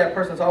don't be that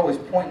person that's always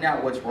pointing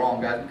out what's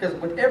wrong, guys. Because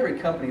with every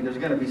company, there's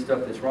going to be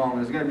stuff that's wrong.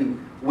 There's going to be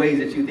ways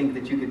that you think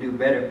that you could do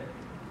better.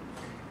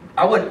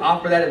 I wouldn't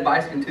offer that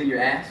advice until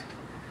you're asked.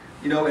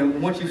 You know,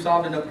 and once you've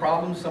solved enough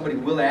problems, somebody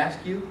will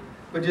ask you.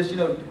 But just, you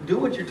know, do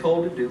what you're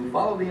told to do,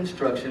 follow the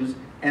instructions,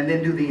 and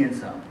then do the end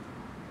some.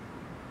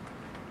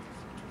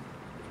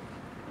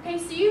 Okay,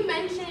 so you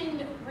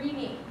mentioned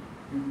reading.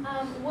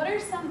 What are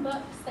some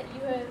books that you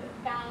have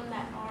found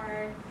that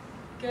are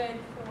good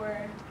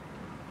for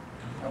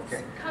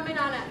coming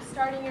on up,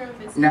 starting your own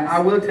business? Now, I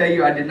will tell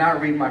you, I did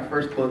not read my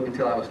first book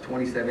until I was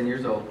 27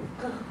 years old.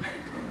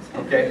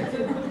 Okay?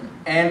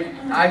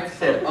 And I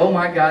said, oh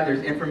my God,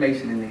 there's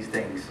information in these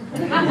things.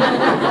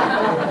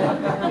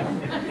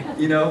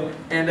 You know,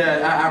 and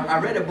I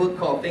read a book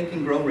called Think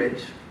and Grow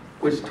Rich,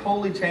 which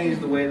totally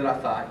changed the way that I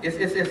thought. It's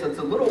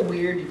a little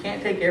weird. You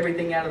can't take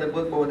everything out of the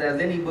book, but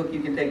as any book,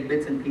 you can take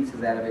bits and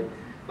pieces out of it.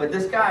 But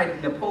this guy,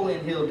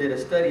 Napoleon Hill, did a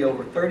study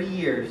over 30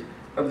 years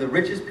of the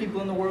richest people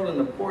in the world and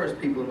the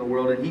poorest people in the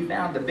world, and he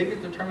found the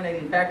biggest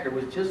determining factor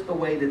was just the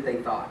way that they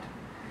thought.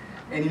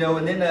 And you know,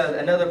 and then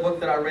another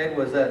book that I read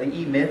was The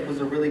E-Myth, was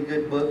a really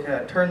good book.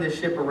 Turn This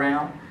Ship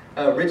Around,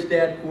 Rich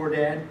Dad, Poor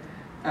Dad.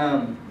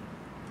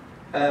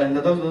 And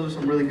those are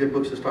some really good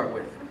books to start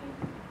with.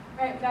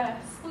 All right, we've got a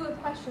slew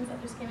of questions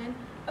that just came in.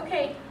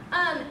 Okay,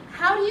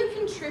 how do you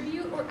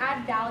contribute or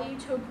add value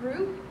to a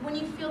group when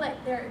you feel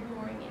that they're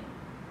ignoring you?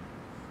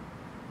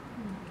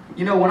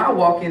 You know, when I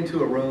walk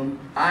into a room,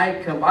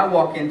 I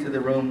walk into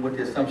the room with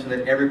the assumption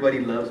that everybody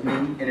loves me,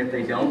 and if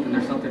they don't, then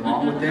there's something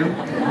wrong with them. You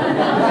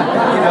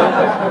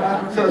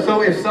know,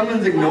 so if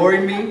someone's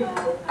ignoring me,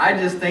 I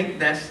just think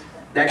that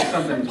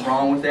something's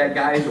wrong with that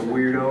guy. He's a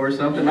weirdo or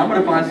something. I'm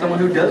going to find someone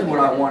who does what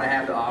I want to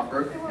have to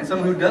offer, and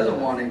someone who doesn't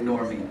want to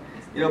ignore me.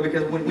 You know,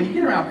 because when you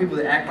get around people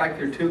that act like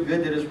they're too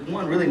good, they're just,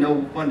 one, really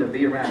no fun to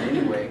be around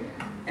anyway.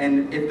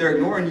 And if they're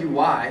ignoring you,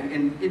 why?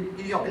 And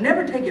you know,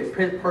 never take it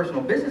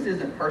personal. Business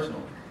isn't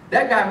personal.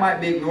 That guy might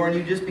be ignoring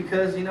you just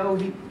because, you know,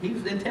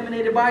 he's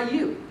intimidated by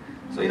you.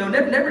 So, you know,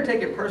 never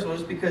take it personal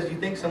just because you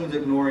think someone's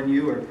ignoring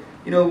you. Or,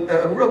 you know,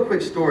 a real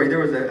quick story. There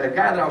was a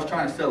guy that I was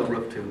trying to sell a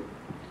roof to.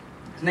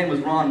 His name was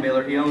Ron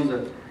Miller. He owns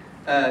a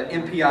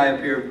MPI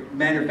up here,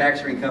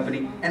 manufacturing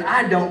company. And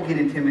I don't get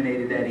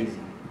intimidated that easy.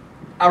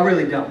 I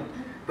really don't.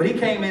 But he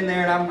came in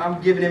there, and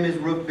I'm giving him his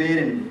roof bid,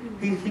 and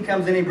he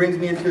comes in, he brings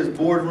me into his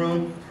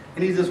boardroom,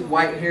 and he's this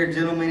white-haired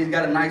gentleman. He's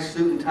got a nice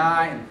suit and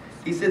tie, and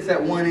he sits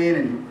at one end,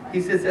 and he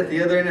sits at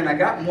the other end, and I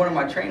got one of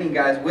my training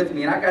guys with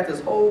me, and I got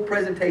this whole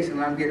presentation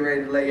that I'm getting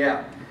ready to lay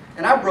out.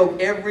 And I broke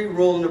every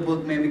rule in the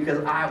book, man,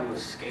 because I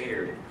was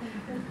scared.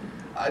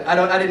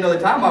 I didn't know the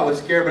time I was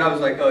scared, but I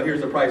was like, oh, here's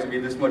the price, it'll be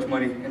this much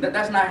money. And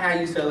that's not how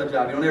you sell a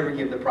job. You don't ever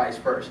give the price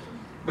first.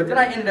 But then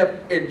I ended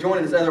up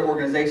joining this other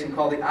organization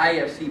called the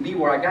IFCB,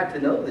 where I got to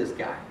know this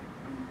guy.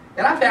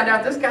 And I found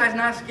out this guy's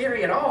not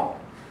scary at all.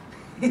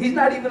 He's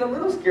not even a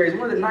little scary. He's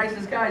one of the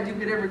nicest guys you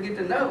could ever get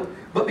to know.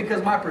 But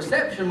because my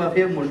perception of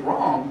him was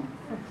wrong,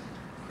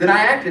 then I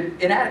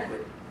acted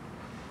inadequate.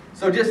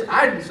 So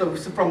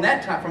from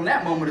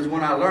that moment is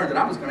when I learned that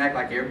I'm just going to act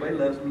like everybody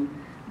loves me,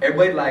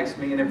 everybody likes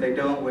me, and if they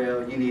don't,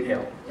 well, you need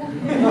help.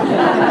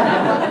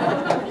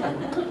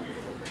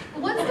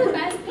 What's the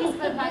best piece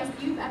of advice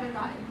you've ever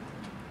gotten?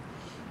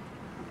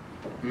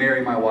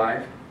 Marry my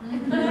wife.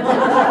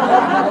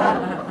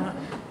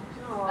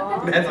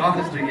 Okay. That's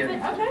honestly it.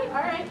 Okay, all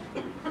right.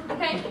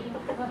 Okay.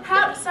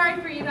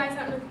 Sorry for you guys, I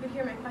don't know if you could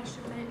hear my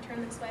question, I didn't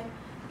turn this way.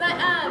 But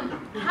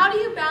how do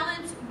you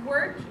balance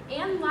work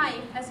and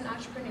life as an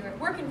entrepreneur?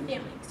 Work and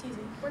family, excuse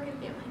me. Work and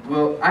family.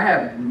 Well, I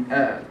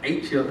have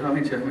 8 children. How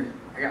many children?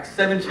 I got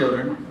 7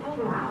 children.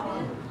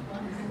 Oh,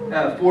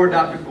 wow. 4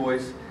 adopted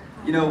boys.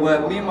 You know,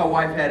 me and my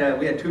wife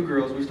we had 2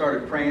 girls. We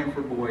started praying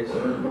for boys.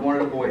 We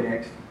wanted a boy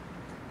next.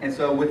 And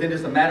so within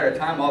just a matter of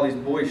time, all these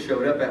boys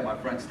showed up at my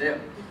front step.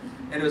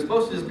 And it was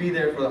supposed to just be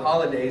there for the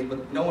holidays,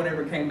 but no one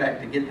ever came back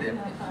to get them.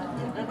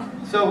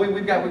 So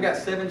we've got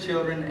 7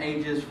 children,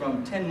 ages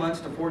from 10 months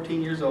to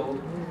 14 years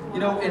old. You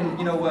know, and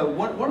you know,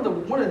 one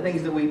of the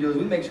things that we do is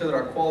we make sure that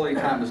our quality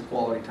time is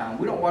quality time.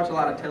 We don't watch a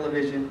lot of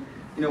television.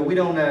 You know, we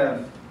just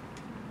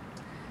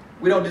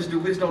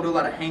don't do a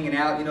lot of hanging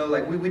out. You know,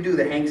 like we do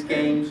the Hanks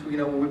games. You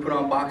know, where we put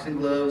on boxing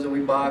gloves and we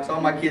box. All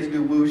my kids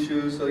do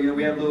wushu, so you know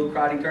we have little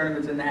karate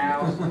tournaments in the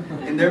house,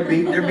 and they're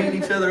beating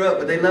each other up,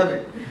 but they love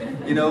it.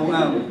 You know,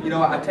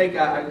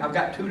 I've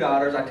got 2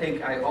 daughters.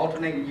 I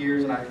alternate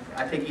years, and I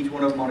take each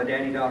one of them on a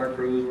daddy-daughter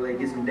cruise where they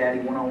get some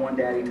one-on-one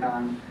daddy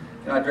time.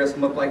 And I dress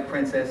them up like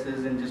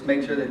princesses and just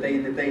make sure that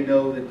they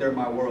know that they're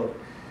my world.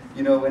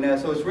 You know, and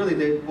so it's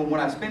really when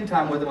I spend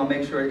time with them, I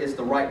make sure it's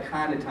the right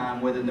kind of time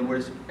with them, than we're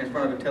just in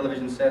front of a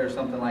television set or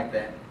something like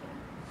that.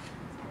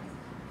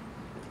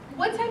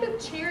 What type of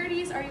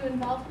charities are you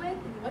involved with,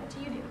 and what do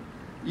you do?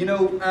 You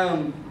know,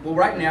 well,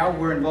 right now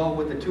we're involved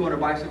with the 200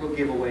 bicycle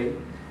giveaway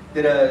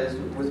that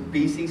was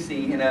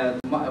BCC, and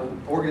my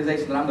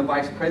organization that I'm the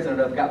vice president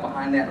of got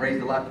behind that and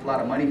raised a lot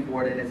of money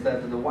for it, and it's the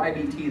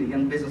YBT, the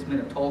Young Businessmen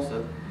of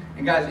Tulsa.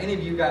 And guys, any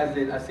of you guys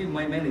that I see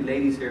mainly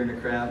ladies here in the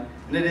crowd,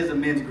 and it is a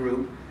men's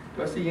group.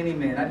 Do I see any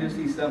men? I do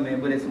see some men,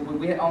 but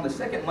on the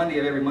second Monday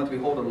of every month we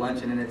hold a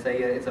luncheon, and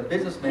it's a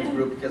businessmen's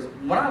group, because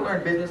when I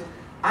learned business,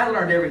 I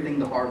learned everything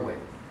the hard way.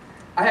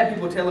 I had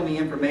people telling me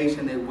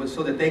information that was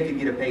so that they could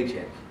get a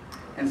paycheck,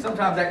 and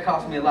sometimes that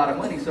cost me a lot of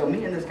money. So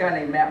me and this guy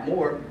named Matt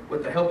Moore,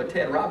 with the help of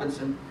Ted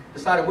Robinson,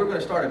 decided we're going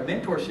to start a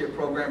mentorship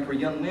program for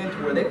young men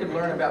to where they could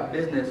learn about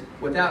business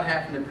without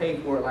having to pay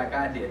for it like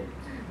I did.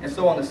 And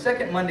so on the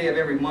second Monday of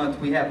every month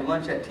we have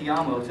lunch at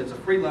Tiamo's. It's a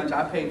free lunch.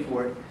 I paid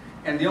for it.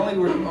 And the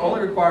only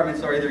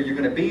requirements are either you're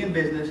going to be in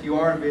business, you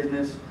are in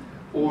business,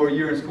 or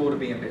you're in school to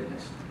be in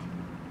business.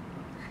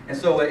 And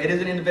so it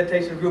is an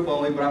invitation group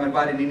only, but I'm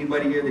inviting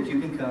anybody here that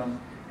you can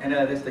come. And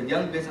it's the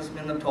Young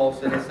Businessmen of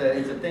Tulsa. And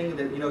it's a thing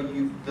that, you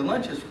know, the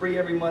lunch is free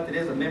every month. It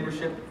is a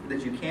membership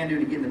that you can do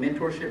to get in the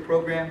mentorship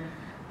program.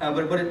 But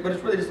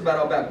it's really just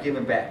all about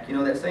giving back. You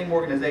know, that same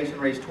organization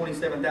raised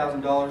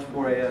 $27,000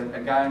 for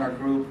a guy in our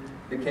group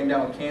that came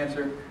down with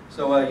cancer.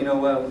 So, you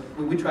know,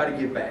 we try to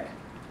give back.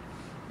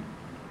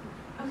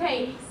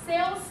 Okay,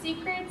 sales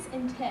secrets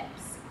and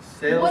tips.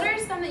 Sales? What are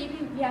some that you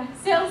can,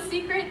 sales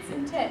secrets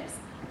and tips.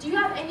 Do you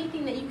have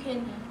anything that you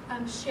can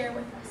share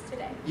with us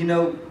today? You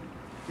know,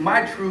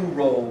 my true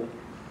role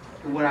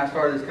when I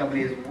started this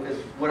company is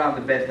what I'm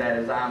the best at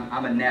is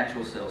I'm a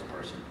natural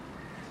salesperson.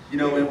 You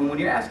know, when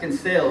you're asking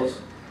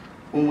sales,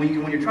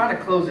 when you're trying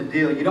to close a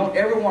deal, you don't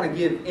ever want to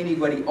give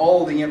anybody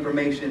all the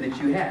information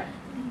that you have.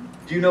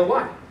 Do you know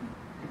why?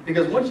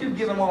 Because once you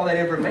give them all that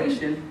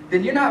information,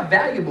 then you're not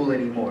valuable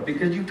anymore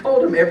because you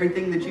told them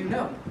everything that you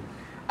know.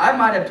 I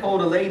might have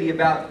told a lady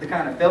about the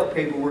kind of felt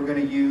paper we're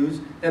going to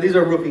use. Now these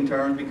are roofing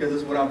terms because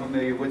this is what I'm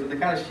familiar with. The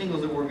kind of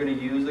shingles that we're going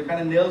to use, the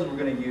kind of nails we're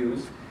going to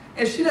use.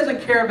 And she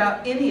doesn't care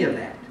about any of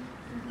that.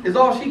 Because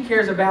all she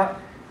cares about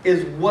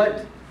is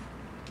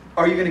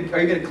are you going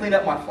to clean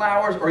up my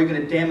flowers, or are you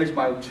going to damage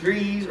my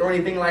trees or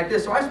anything like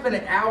this? So I spent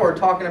an hour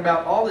talking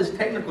about all these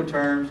technical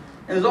terms,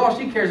 and all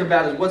she cares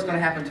about is what's going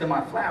to happen to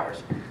my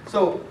flowers.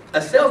 So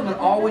a salesman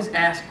always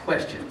asks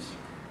questions.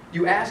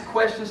 You ask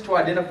questions to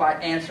identify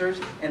answers,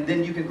 and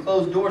then you can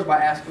close doors by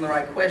asking the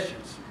right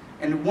questions.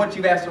 And once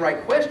you've asked the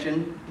right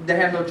question, they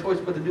have no choice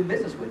but to do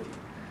business with you.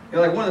 You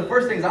know, like one of the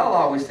first things I'll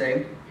always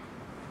say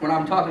when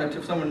I'm talking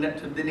to someone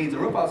that needs a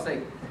roof, I'll say,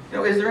 you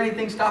know, is there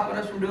anything stopping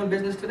us from doing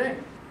business today?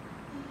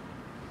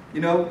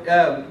 You know,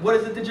 what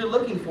is it that you're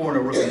looking for in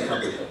a roofing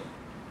company?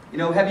 You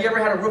know, have you ever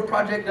had a roof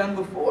project done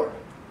before?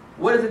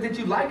 What is it that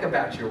you like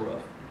about your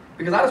roof?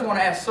 Because I just want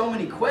to ask so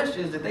many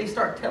questions that they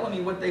start telling me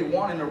what they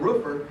want in a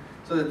roofer,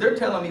 so that they're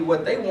telling me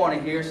what they want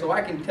to hear, so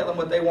I can tell them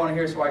what they want to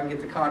hear so I can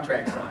get the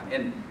contract signed.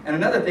 And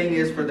another thing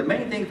is, the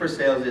main thing for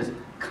sales is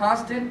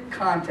constant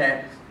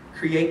contacts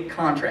create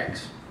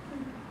contracts.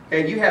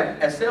 Okay,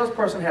 a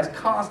salesperson has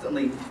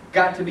constantly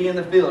got to be in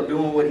the field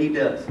doing what he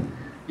does.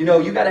 You know,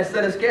 you got to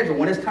set a schedule.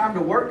 When it's time to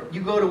work,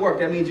 you go to work.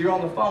 That means you're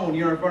on the phone,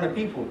 you're in front of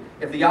people.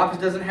 If the office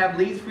doesn't have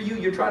leads for you,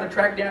 you're trying to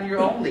track down your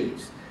own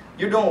leads.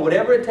 You're doing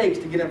whatever it takes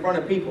to get in front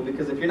of people,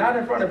 because if you're not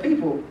in front of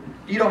people,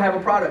 you don't have a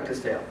product to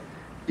sell.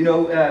 You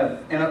know,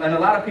 and a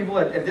lot of people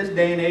at this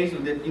day and age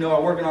that, you know,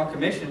 are working on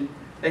commission,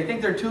 they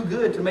think they're too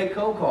good to make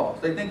cold calls.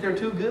 They think they're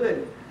too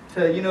good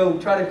to, you know,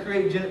 try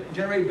to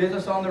generate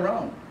business on their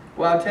own.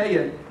 Well, I'll tell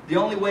you, the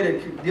only way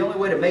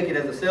to make it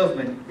as a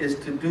salesman is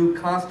to do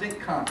constant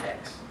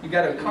contacts. You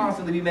got to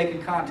constantly be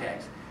making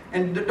contacts.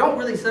 And don't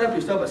really set up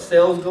yourself a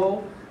sales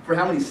goal for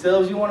how many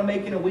sales you want to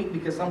make in a week,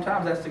 because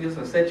sometimes that's just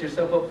going to set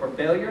yourself up for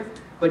failure.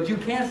 But you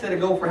can set a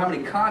goal for how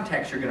many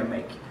contacts you're going to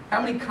make.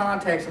 How many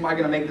contacts am I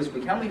going to make this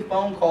week? How many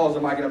phone calls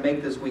am I going to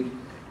make this week?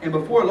 And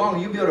before long,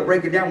 you'll be able to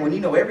break it down when you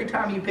know every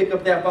time you pick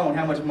up that phone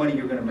how much money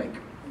you're going to make.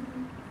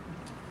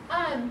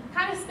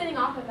 Kind of spinning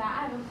off of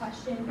that, I have a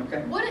question.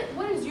 Okay.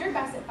 What is your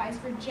best advice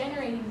for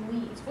generating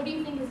leads? What do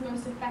you think is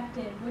most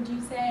effective? Would you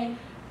say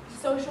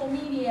social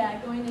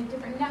media, going to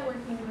different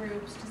networking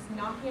groups, just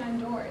knocking on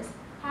doors?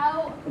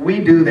 How? We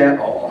do that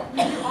all.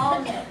 You do all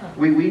of it.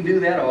 We do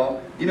that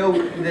all. You know,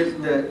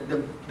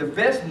 the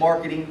best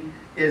marketing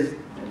is,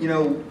 you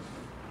know,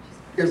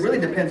 it really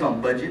depends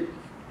on budget,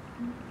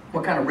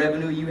 what kind of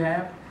revenue you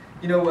have.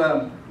 You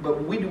know,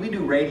 but we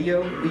do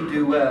radio, we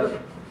do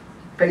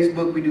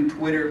Facebook, we do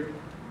Twitter,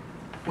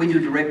 we do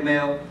direct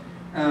mail.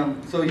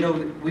 So, you know,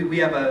 we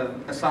have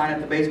a sign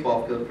at the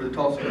baseball field for the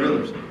Tulsa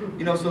Drillers.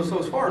 You know, so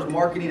as far as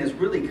marketing, it's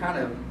really kind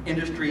of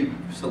industry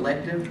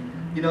selective.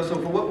 You know, so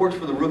for what works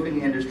for the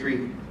roofing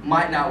industry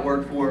might not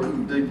work for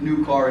the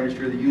new car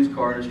industry, or the used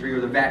car industry, or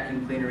the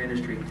vacuum cleaner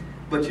industry.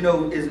 But, you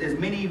know, as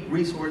many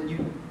resources,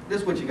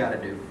 this is what you got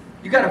to do.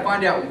 You got to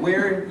find out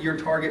where your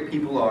target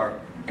people are,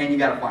 and you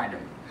got to find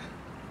them.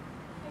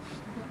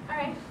 All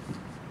right.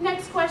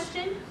 Next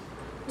question.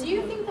 Do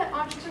you think that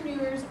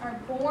entrepreneurs are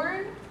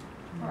born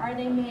or are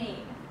they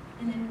made?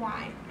 And then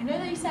why? I know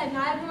that you said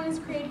not everyone is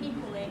created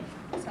equally.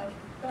 So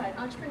go ahead.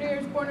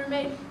 Entrepreneurs, born or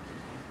made?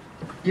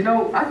 You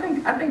know, I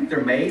think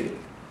they're made.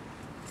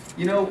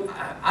 You know,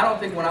 I don't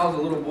think when I was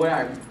a little boy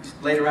I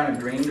laid around and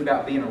dreamed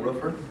about being a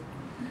roofer.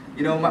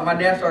 You know, my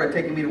dad started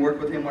taking me to work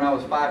with him when I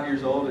was 5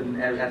 years old,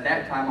 and at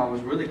that time I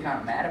was really kind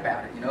of mad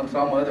about it. You know, so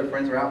all my other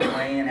friends are out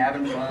playing,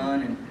 having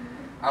fun, and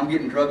I'm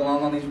getting drug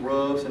along on these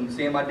roofs and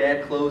seeing my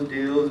dad close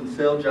deals and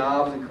sell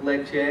jobs and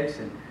collect checks.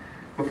 And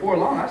before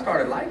long, I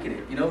started liking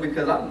it, you know,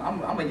 because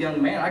I'm a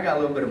young man. I got a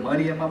little bit of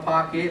money in my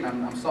pocket,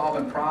 and I'm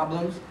solving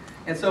problems.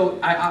 And so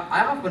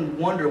I often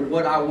wonder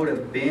what I would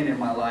have been in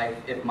my life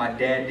if my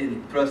dad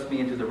didn't thrust me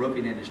into the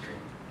roofing industry.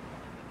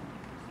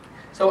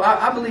 So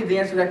I believe the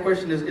answer to that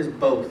question is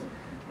both.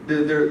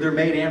 They're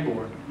made and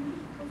born.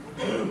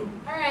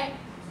 All right.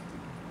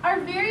 Our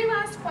very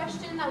last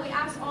question that we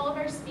ask all of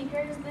our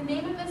speakers, the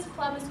name of this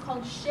club is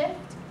called Shift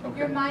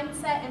Your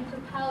Mindset and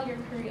Propel Your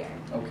Career.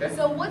 Okay.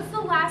 So what's the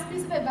last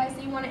piece of advice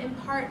that you want to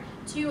impart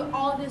to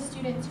all of the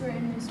students who are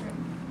in this room?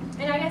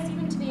 And I guess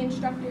even to the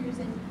instructors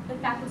and the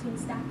faculty and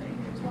staff that are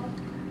here as well.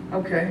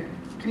 Okay.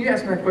 Can you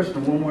ask me that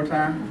question one more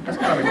time? That's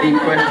kind of a deep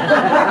question.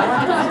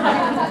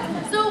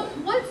 So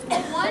what's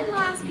one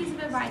last piece of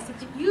advice?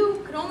 If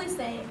you could only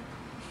say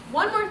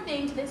one more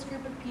thing to this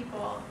group of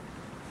people,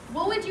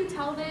 what would you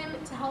tell them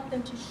to help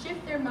them to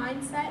shift their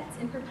mindsets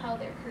and propel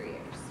their careers?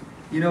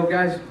 You know,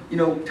 guys, you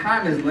know,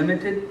 time is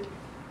limited,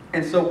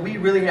 and so we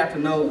really have to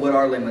know what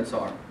our limits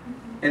are.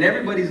 And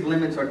everybody's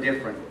limits are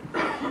different.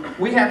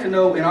 We have to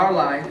know in our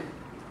life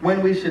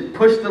when we should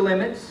push the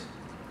limits,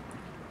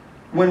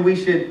 when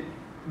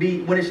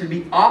it should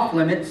be off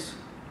limits,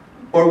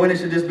 or when it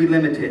should just be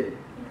limited.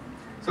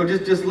 So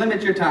just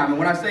limit your time. And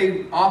when I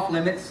say off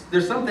limits,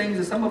 there's some things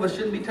that some of us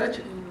shouldn't be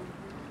touching.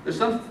 There's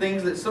some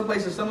things that some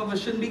places some of us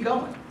shouldn't be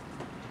going.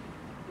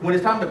 When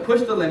it's time to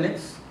push the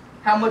limits,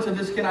 how much of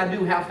this can I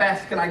do? How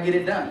fast can I get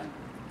it done?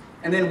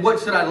 And then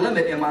what should I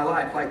limit in my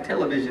life, like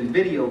television,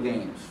 video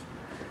games?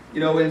 You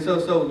know, and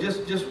so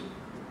just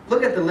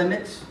look at the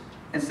limits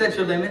and set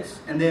your limits,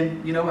 and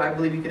then, you know, I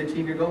believe you can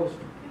achieve your goals.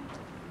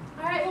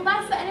 All right, well,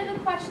 that's the end of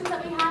the questions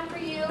that we have.